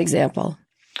 Give me an example.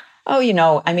 Oh,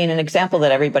 an example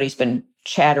that everybody's been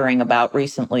chattering about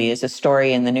recently is a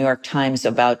story in the New York Times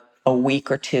about a week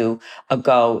or two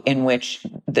ago in which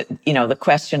the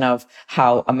question of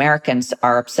how Americans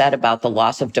are upset about the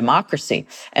loss of democracy.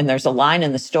 And there's a line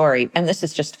in the story, and this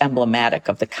is just emblematic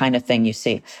of the kind of thing you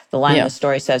see. The line in the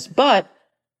story says, but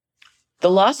the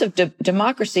loss of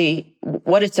democracy,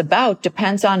 what it's about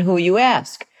depends on who you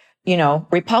ask.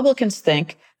 Republicans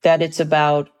think that it's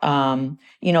about,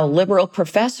 liberal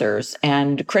professors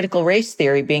and critical race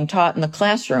theory being taught in the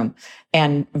classroom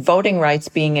and voting rights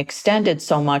being extended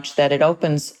so much that it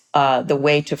opens the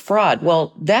way to fraud.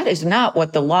 Well, that is not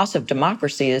what the loss of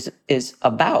democracy is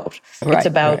about. Right, it's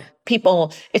about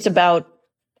people. It's about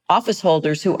office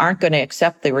holders who aren't going to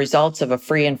accept the results of a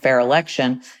free and fair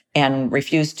election and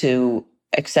refuse to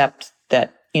accept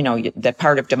that, that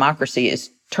part of democracy is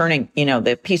turning,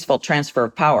 the peaceful transfer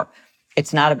of power.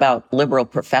 It's not about liberal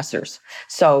professors.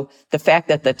 So the fact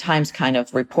that the Times kind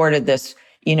of reported this,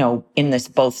 in this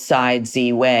both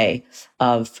sides-y way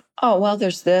of, oh, well,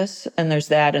 there's this and there's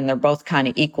that, and they're both kind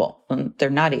of equal, and they're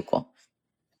not equal.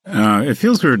 It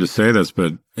feels weird to say this,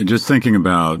 but just thinking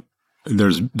about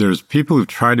there's people who've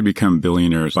tried to become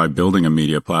billionaires by building a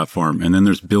media platform, and then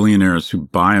there's billionaires who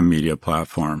buy a media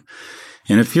platform.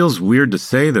 And it feels weird to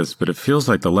say this, but it feels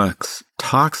like the less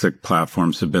toxic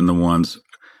platforms have been the ones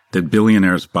that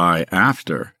billionaires buy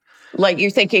after. Like you're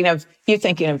thinking of Jeff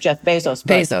Bezos.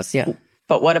 Bezos, yeah.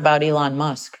 But what about Elon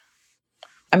Musk?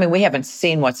 I mean, we haven't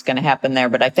seen what's going to happen there,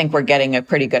 but I think we're getting a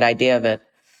pretty good idea of it.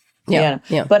 Yeah.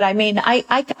 But I mean,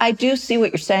 I do see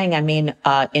what you're saying. I mean,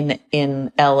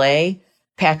 in LA,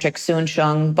 Patrick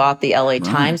Soon-Shiong bought the LA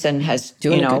Times and has,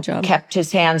 kept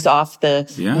his hands off the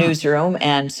newsroom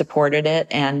and supported it.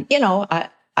 And,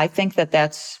 I think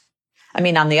that's, on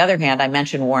the other hand, I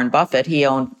mentioned Warren Buffett. He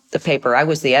owned the paper I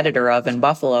was the editor of in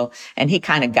Buffalo, and he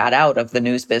kind of got out of the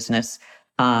news business.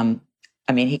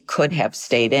 He could have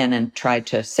stayed in and tried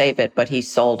to save it, but he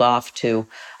sold off to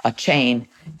a chain.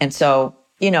 And so,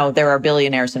 there are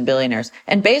billionaires and billionaires.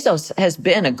 And Bezos has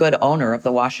been a good owner of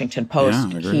the Washington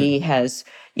Post.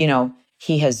 Yeah,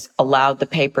 he has allowed the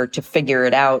paper to figure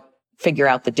out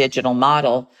the digital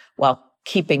model while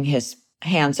keeping his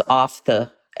hands off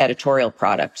the editorial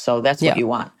product. So that's what you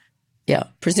want. Yeah,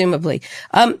 presumably.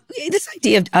 This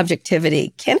idea of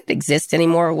objectivity, can it exist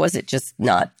anymore, or was it just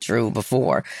not true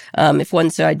before? If one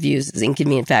side views as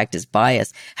inconvenient fact as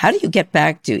bias, how do you get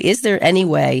back to, is there any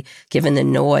way, given the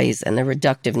noise and the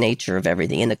reductive nature of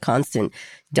everything and the constant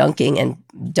dunking and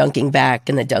dunking back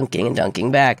and the dunking and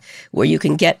dunking back, where you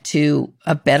can get to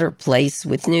a better place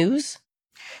with news?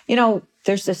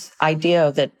 There's this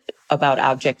idea about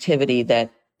objectivity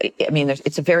that,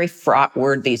 it's a very fraught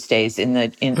word these days in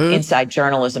inside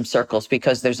journalism circles,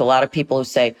 because there's a lot of people who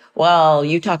say, well,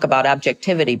 you talk about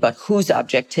objectivity, but whose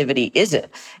objectivity is it?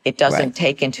 It doesn't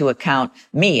take into account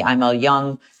me. I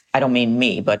don't mean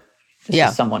me, but This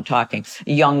is someone talking.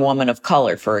 A young woman of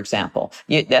color, for example.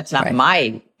 That's not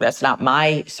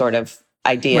my sort of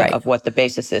idea of what the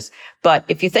basis is. But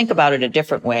if you think about it a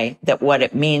different way, that what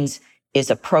it means is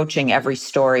approaching every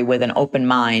story with an open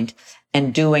mind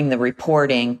and doing the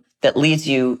reporting that leads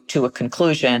you to a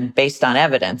conclusion based on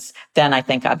evidence, then I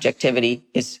think objectivity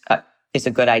is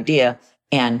a good idea,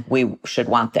 and we should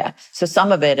want that. So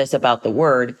some of it is about the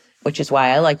word, which is why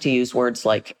I like to use words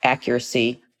like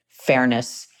accuracy,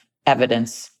 fairness,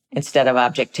 evidence, instead of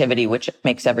objectivity, which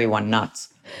makes everyone nuts.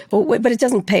 Well, but it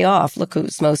doesn't pay off. Look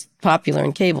who's most popular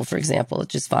in cable, for example.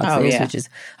 It's just Fox News, which is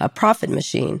a profit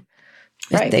machine.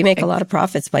 Right. They make a lot of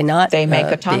profits by not. They make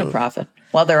a ton of profit.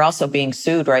 Well, they're also being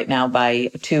sued right now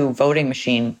by 2 voting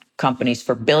machine companies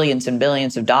for billions and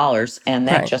billions of dollars. And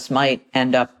that just might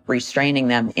end up restraining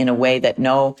them in a way that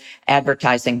no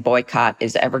advertising boycott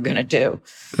is ever going to do.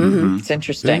 Mm-hmm. It's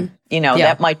interesting. Mm-hmm. You know,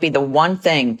 that might be the one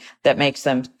thing that makes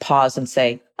them pause and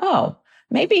say, oh,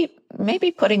 maybe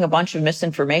putting a bunch of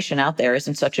misinformation out there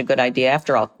isn't such a good idea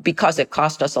after all, because it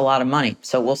cost us a lot of money.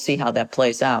 So we'll see how that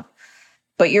plays out.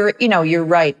 But you're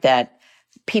right that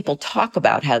people talk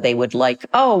about how they would like,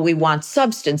 oh, we want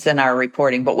substance in our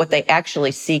reporting, but what they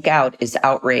actually seek out is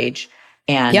outrage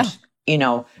and,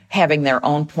 having their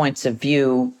own points of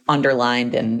view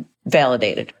underlined and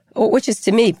validated. Which is,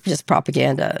 to me, just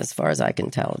propaganda, as far as I can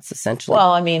tell. It's essentially.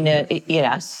 Well, I mean,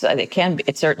 yes, it can be.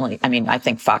 It certainly, I mean, I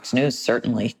think Fox News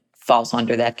certainly falls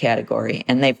under that category,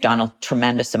 and they've done a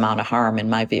tremendous amount of harm, in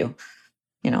my view.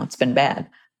 It's been bad.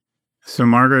 So,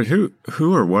 Margaret, who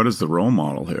or what is the role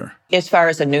model here? As far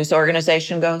as a news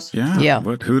organization goes? Yeah.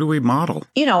 Who do we model?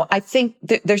 I think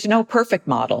there's no perfect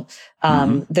model.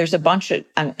 There's a bunch of,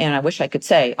 and I wish I could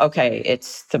say, okay,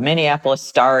 it's the Minneapolis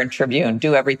Star and Tribune,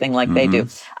 do everything like they do.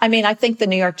 I mean, I think the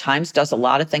New York Times does a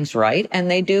lot of things right,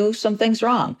 and they do some things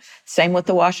wrong. Same with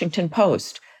the Washington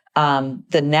Post.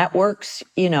 The networks,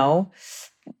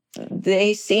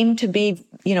 they seem to be,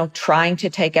 trying to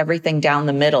take everything down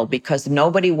the middle because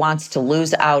nobody wants to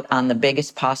lose out on the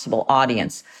biggest possible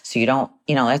audience. So you don't,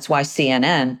 that's why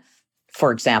CNN,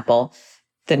 for example,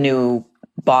 the new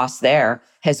boss there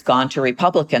has gone to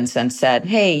Republicans and said,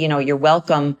 hey, you're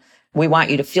welcome. We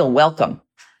want you to feel welcome.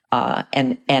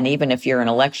 And even if you're an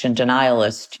election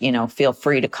denialist, feel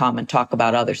free to come and talk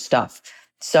about other stuff.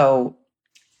 So,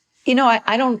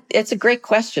 I don't, it's a great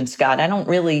question, Scott. I don't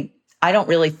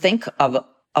really think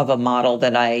of a model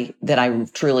that I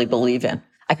truly believe in.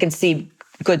 I can see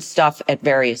good stuff at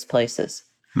various places.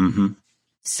 Mm-hmm.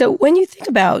 So when you think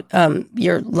about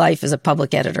your life as a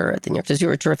public editor at the New York Times, you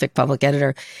were a terrific public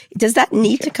editor. Does that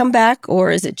need to come back, or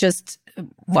is it just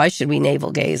why should we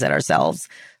navel gaze at ourselves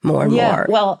more and more?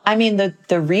 Well, I mean,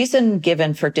 the reason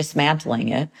given for dismantling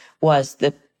it was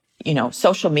that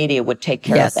social media would take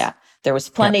care of that. There was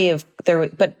plenty of there,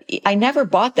 but I never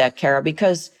bought that, Kara,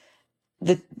 because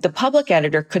the public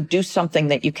editor could do something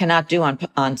that you cannot do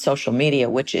on social media,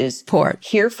 which is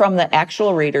hear from the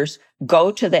actual readers,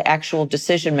 go to the actual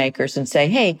decision makers and say,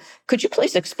 hey, could you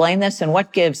please explain this and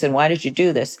what gives and why did you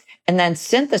do this? And then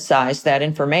synthesize that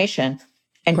information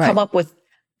and come up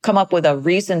with a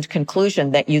reasoned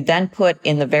conclusion that you then put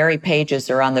in the very pages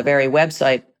or on the very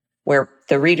website where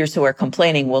the readers who are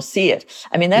complaining will see it.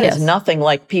 I mean, that is nothing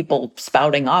like people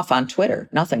spouting off on Twitter.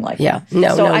 Nothing like that.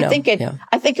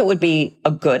 I think it would be a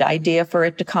good idea for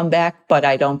it to come back, but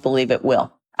I don't believe it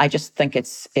will. I just think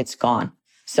it's gone.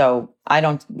 So I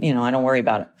don't worry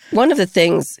about it. One of the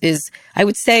things is, I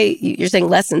would say, you're saying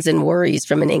lessons and worries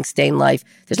from an ink-stained life.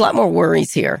 There's a lot more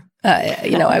worries here.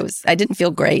 I didn't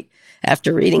feel great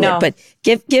after reading it, but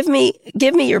give me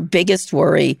your biggest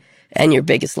worry and your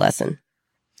biggest lesson.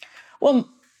 Well,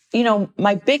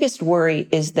 my biggest worry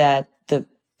is that the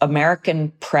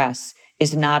American press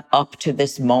is not up to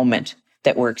this moment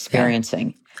that we're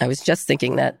experiencing. I was just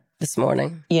thinking that this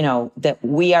morning. That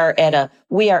we are at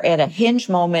a hinge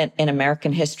moment in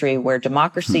American history where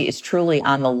democracy is truly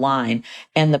on the line,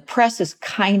 and the press is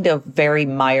kind of very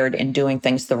mired in doing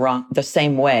things the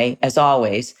same way as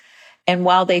always. And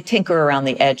while they tinker around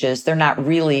the edges, they're not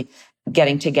really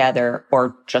getting together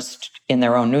or just in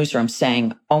their own newsroom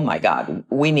saying, oh my God,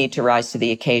 we need to rise to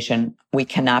the occasion. We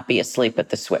cannot be asleep at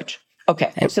the switch.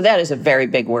 Okay. So that is a very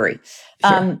big worry.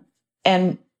 Sure.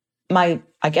 And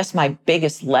I guess my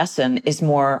biggest lesson is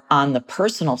more on the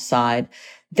personal side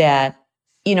that,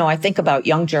 I think about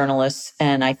young journalists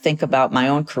and I think about my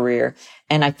own career,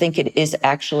 and I think it is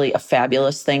actually a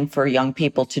fabulous thing for young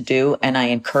people to do. And I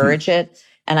encourage it.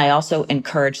 And I also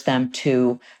encourage them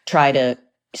to try to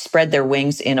spread their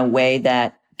wings in a way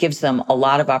that gives them a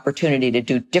lot of opportunity to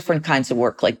do different kinds of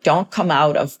work. Like, don't come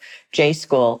out of J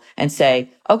school and say,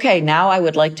 okay, now I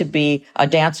would like to be a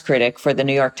dance critic for the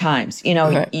New York Times. You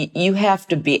know, Right. you have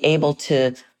to be able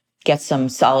to get some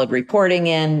solid reporting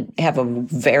in, have a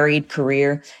varied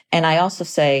career. And I also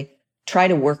say, try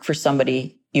to work for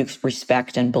somebody you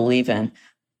respect and believe in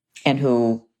and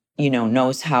who, you know,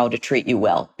 knows how to treat you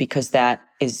well, because that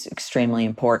is extremely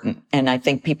important. And I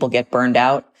think people get burned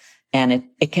out, and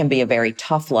it can be a very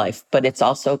tough life, but it's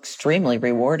also extremely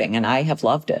rewarding. And I have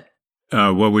loved it.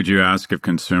 What would you ask of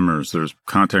consumers? There's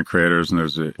content creators and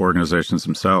there's the organizations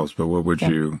themselves, but what would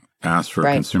you ask for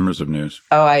consumers of news?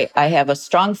 Oh, I have a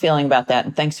strong feeling about that.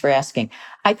 And thanks for asking.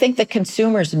 I think that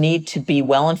consumers need to be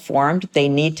well informed. They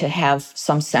need to have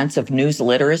some sense of news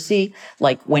literacy.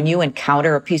 Like, when you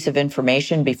encounter a piece of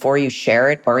information, before you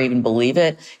share it or even believe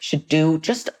it, you should do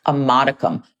just a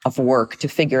modicum of work to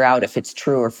figure out if it's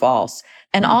true or false.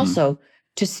 And also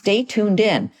to stay tuned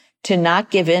in, to not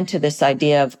give in to this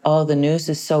idea of, oh, the news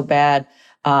is so bad,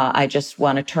 I just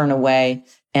want to turn away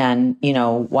and, you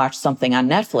know, watch something on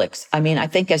Netflix. I mean, I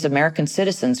think as American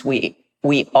citizens, we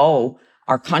owe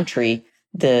our country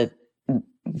the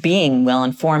being well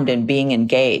informed and being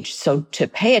engaged. So to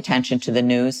pay attention to the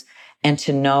news and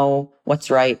to know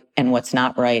what's right and what's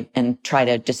not right, and try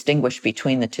to distinguish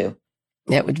between the two.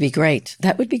 That would be great.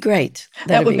 That would be great.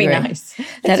 That would be great. nice.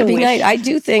 That'd be nice. I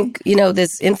do think, you know,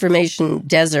 this information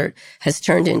desert has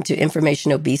turned into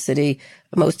information obesity,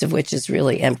 most of which is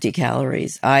really empty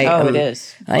calories. It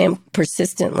is. I am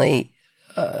persistently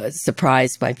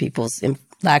surprised by people's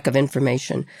lack of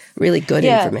information, really good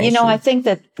information. You know, I think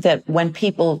that when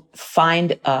people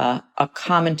find a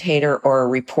commentator or a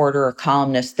reporter or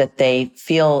columnist that they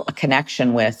feel a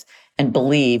connection with and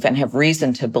believe and have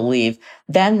reason to believe,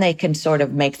 then they can sort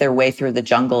of make their way through the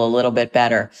jungle a little bit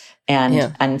better.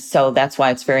 And so that's why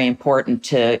it's very important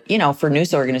to, you know, for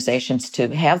news organizations to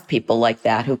have people like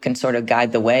that who can sort of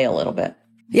guide the way a little bit.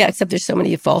 Yeah, except there's so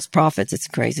many false prophets. It's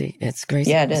crazy. It's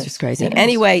crazy. Yeah, It's just crazy. It is.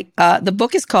 Anyway, the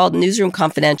book is called Newsroom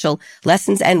Confidential,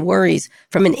 Lessons and Worries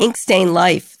from an Ink-Stained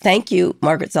Life. Thank you,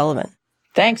 Margaret Sullivan.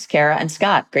 Thanks, Kara and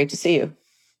Scott. Great to see you.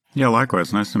 Yeah,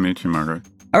 likewise. Nice to meet you, Margaret.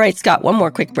 All right, Scott, one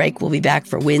more quick break. We'll be back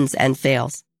for wins and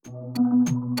fails.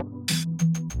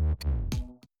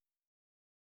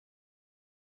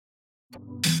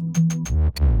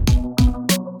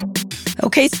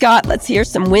 Okay, Scott, let's hear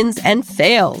some wins and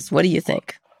fails. What do you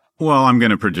think? Well, I'm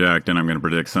going to project, and I'm going to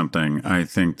predict something. I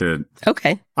think that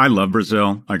I love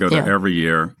Brazil. I go there every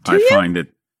year. Do you? Find it.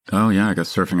 Oh, yeah. I go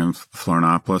surfing in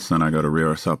Florianopolis, then I go to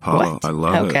Rio, Sao Paulo. What? I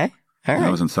love it. Okay. All right. I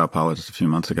was in Sao Paulo just a few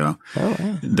months ago.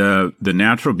 Oh, wow. The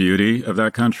natural beauty of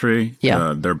that country,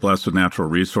 they're blessed with natural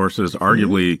resources,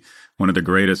 arguably one of the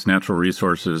greatest natural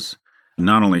resources,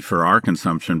 not only for our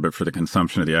consumption, but for the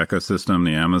consumption of the ecosystem.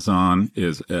 The Amazon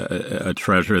is a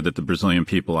treasure that the Brazilian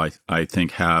people, I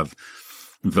think, have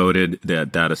voted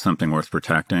that is something worth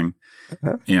protecting.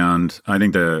 And I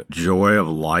think the joy of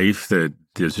life that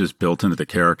is just built into the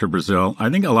character of Brazil,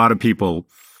 I think a lot of people,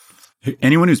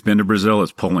 anyone who's been to Brazil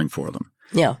is pulling for them.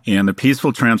 Yeah. And the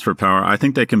peaceful transfer of power, I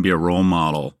think they can be a role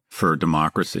model for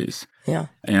democracies. Yeah.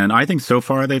 And I think so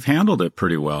far they've handled it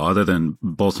pretty well, other than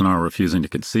Bolsonaro refusing to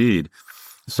concede.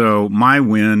 So my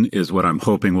win is what I'm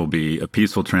hoping will be a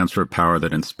peaceful transfer of power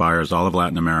that inspires all of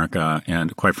Latin America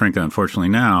and, quite frankly, unfortunately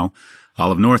now,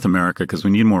 all of North America, because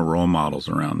we need more role models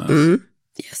around this. Mm-hmm.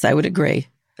 Yes, I would agree.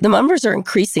 The numbers are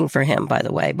increasing for him, by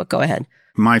the way, but go ahead.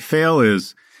 My fail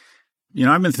is, you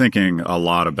know, I've been thinking a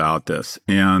lot about this,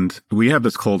 and we have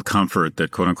this cold comfort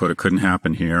that, quote unquote, it couldn't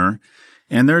happen here.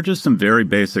 And there are just some very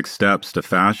basic steps to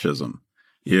fascism.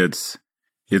 It's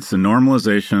the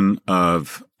normalization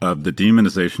of the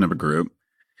demonization of a group.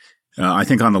 I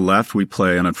think on the left, we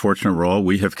play an unfortunate role.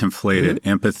 We have conflated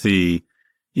empathy.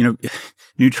 You know,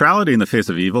 neutrality in the face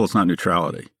of evil is not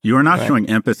neutrality. You are not showing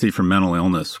empathy for mental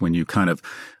illness when you kind of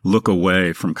look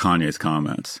away from Kanye's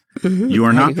comments. You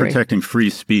are not protecting free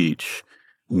speech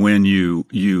when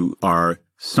you are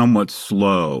somewhat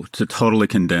slow to totally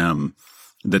condemn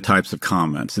the types of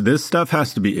comments. This stuff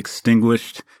has to be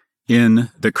extinguished in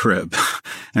the crib.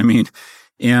 I mean,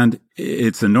 and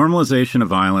it's a normalization of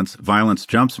violence. Violence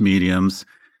jumps mediums,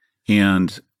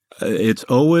 and it's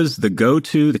always the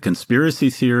go-to, the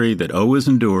conspiracy theory that always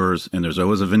endures, and there's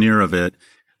always a veneer of it.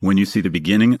 When you see the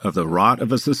beginning of the rot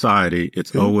of a society,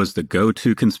 it's always the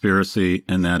go-to conspiracy,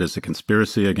 and that is a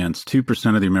conspiracy against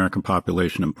 2% of the American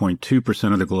population and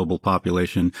 0.2% of the global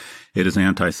population. It is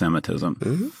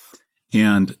anti-Semitism.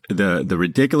 And the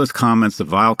ridiculous comments, the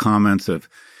vile comments of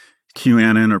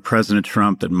QAnon or President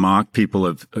Trump that mock people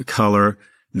of color,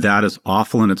 That is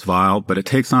awful and it's vile, but it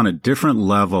takes on a different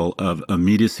level of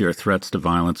immediacy or threats to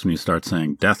violence when you start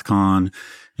saying DEFCON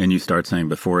and you start saying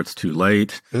before it's too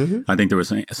late. Mm-hmm. I think there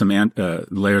was some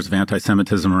layers of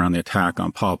anti-Semitism around the attack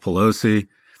on Paul Pelosi.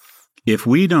 If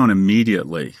we don't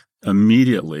immediately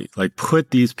like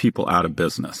put these people out of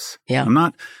business. Yeah.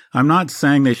 I'm not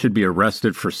saying they should be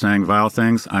arrested for saying vile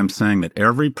things. I'm saying that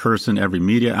every person, every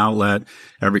media outlet,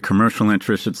 every commercial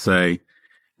interest should say,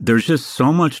 there's just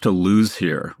so much to lose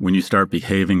here when you start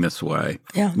behaving this way.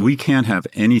 Yeah. We can't have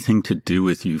anything to do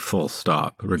with you, full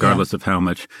stop, regardless of how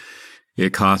much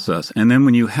it costs us. And then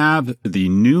when you have the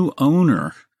new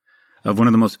owner of one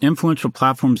of the most influential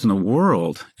platforms in the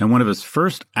world, and one of his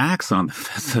first acts on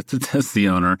as the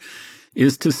owner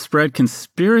is to spread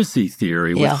conspiracy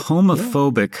theory with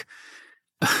homophobic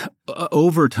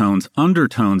overtones,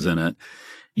 undertones in it,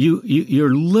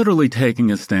 you're literally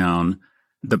taking us down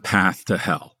the path to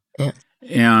hell. Yeah.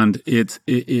 And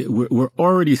we're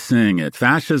already seeing it.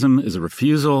 Fascism is a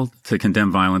refusal to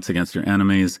condemn violence against your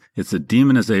enemies. It's a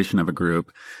demonization of a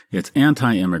group. It's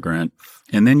anti-immigrant.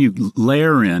 And then you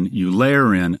layer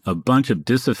in a bunch of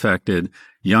disaffected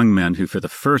young men who for the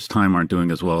first time aren't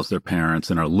doing as well as their parents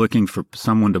and are looking for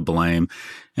someone to blame.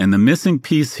 And the missing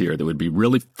piece here that would be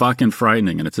really fucking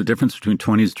frightening, and it's a difference between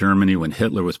 20s Germany when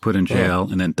Hitler was put in jail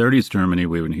and then 30s Germany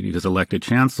when he was elected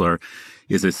chancellor,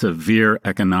 is a severe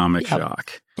economic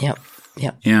shock. Yep.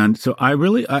 Yeah. And so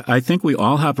I think we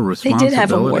all have a responsibility. They did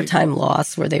have a wartime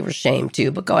loss where they were shamed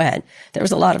too, but go ahead. There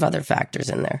was a lot of other factors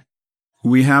in there.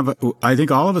 I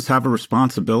think all of us have a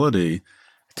responsibility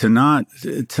to not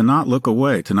look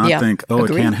away, to not think, it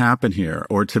can't happen here,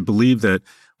 or to believe that,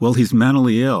 well, he's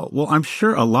mentally ill. Well, I'm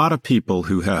sure a lot of people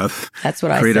who have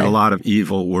created a lot of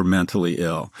evil were mentally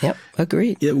ill. Yep,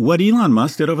 agreed. What Elon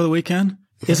Musk did over the weekend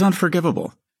is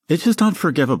unforgivable. It's just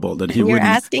unforgivable that he wouldn't. You're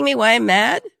asking me why I'm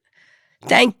mad?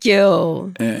 Thank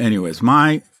you. Anyways,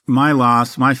 my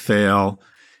loss, my fail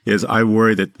is I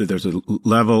worry that there's a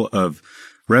level of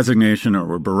resignation, or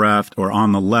we're bereft, or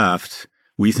on the left,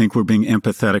 we think we're being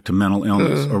empathetic to mental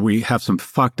illness, or we have some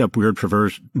fucked up, weird,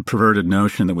 perverted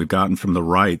notion that we've gotten from the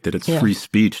right that it's free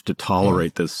speech to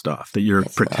tolerate this stuff, that you're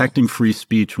protecting free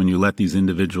speech when you let these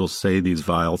individuals say these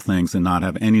vile things and not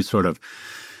have any sort of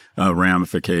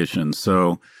ramifications.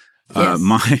 So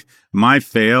my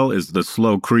fail is the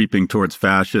slow creeping towards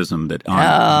fascism that on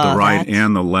the right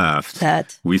and the left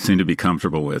we seem to be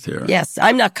comfortable with here. Yes,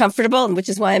 I'm not comfortable, which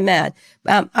is why I'm mad.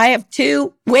 I have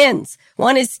two wins.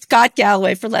 One is Scott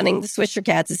Galloway for letting the Swisher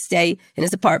Cats stay in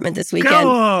his apartment this weekend. Come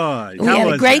on. We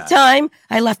had a great time.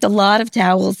 I left a lot of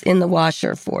towels in the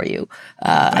washer for you.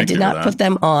 I did not put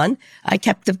them on. I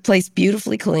kept the place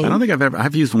beautifully clean. I don't think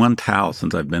I've used one towel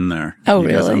since I've been there. Oh,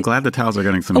 really? I'm glad the towels are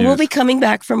getting some use. We'll be coming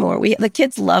back for more. The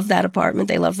kids love that apartment.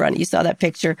 They love running. You saw that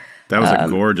picture. That was a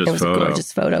gorgeous photo. It was a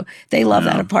gorgeous photo. They love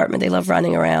that apartment. They love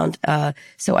running around.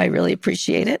 So I really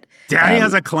appreciate it. Daddy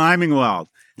has a climbing wall.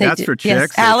 That's for chicks.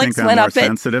 Yes, Alex think I'm went more up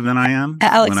sensitive than I am.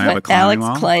 Alex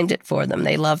climbed it for them.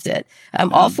 They loved it.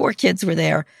 All four kids were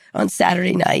there on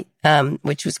Saturday night,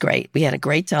 which was great. We had a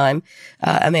great time.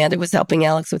 Amanda was helping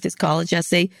Alex with his college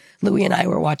essay. Louie and I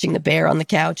were watching the bear on the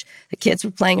couch. The kids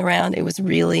were playing around. It was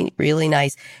really, really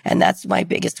nice. And that's my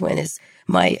biggest win is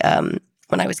my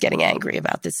when I was getting angry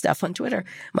about this stuff on Twitter,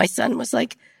 my son was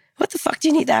like, "What the fuck do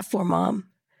you need that for, Mom?"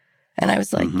 And I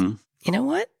was like, you know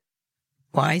what?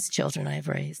 Wise children I've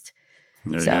raised.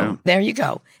 There you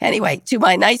go. Anyway, to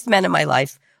my nice men in my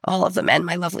life, all of them, and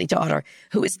my lovely daughter,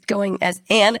 who is going as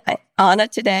Anna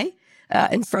today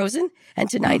in Frozen, and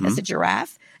tonight as a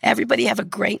giraffe. Everybody have a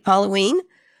great Halloween.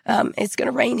 It's going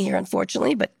to rain here,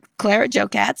 unfortunately, but Clara Jo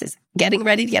Katz is getting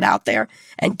ready to get out there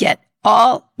and get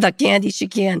all the candy she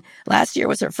can. Last year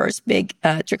was her first big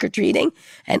trick-or-treating,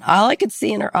 and all I could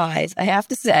see in her eyes, I have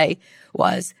to say,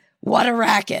 was, what a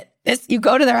racket. You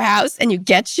go to their house and you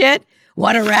get shit.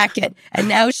 What a racket. And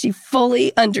now she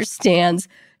fully understands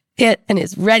it and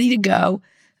is ready to go.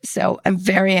 So I'm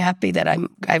very happy that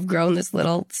I've grown this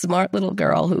smart little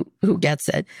girl who gets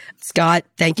it. Scott,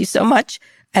 thank you so much.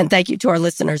 And thank you to our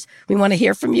listeners. We want to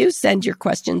hear from you. Send your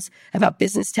questions about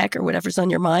business tech or whatever's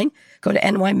on your mind. Go to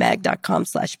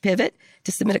nymag.com/pivot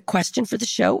to submit a question for the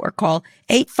show or call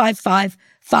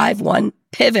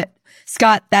 855-51-PIVOT.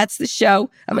 Scott, that's the show.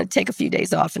 I'm going to take a few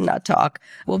days off and not talk.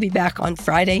 We'll be back on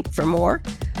Friday for more.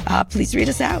 Please read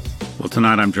us out. Well,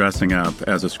 tonight I'm dressing up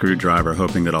as a screwdriver,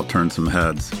 hoping that I'll turn some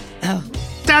heads. Oh.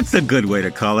 That's a good way to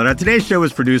call it. Today's show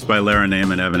was produced by Lara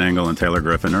Naiman, Evan Engel, and Taylor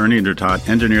Griffin. Ernie Dertot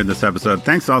engineered this episode.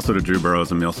 Thanks also to Drew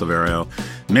Burrows and Emil Silverio.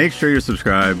 Make sure you're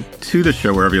subscribed to the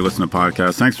show wherever you listen to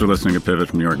podcasts. Thanks for listening to Pivot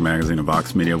from New York Magazine and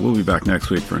Vox Media. We'll be back next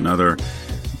week for another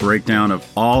breakdown of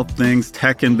all things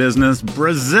tech and business.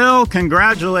 Brazil,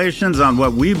 congratulations on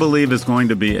what we believe is going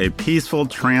to be a peaceful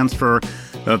transfer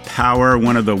of power,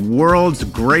 one of the world's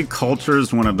great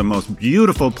cultures, one of the most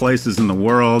beautiful places in the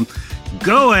world.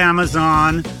 Go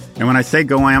Amazon. And when I say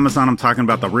go Amazon, I'm talking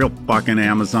about the real fucking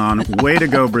Amazon. Way to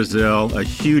go, Brazil, a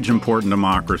huge, important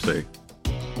democracy.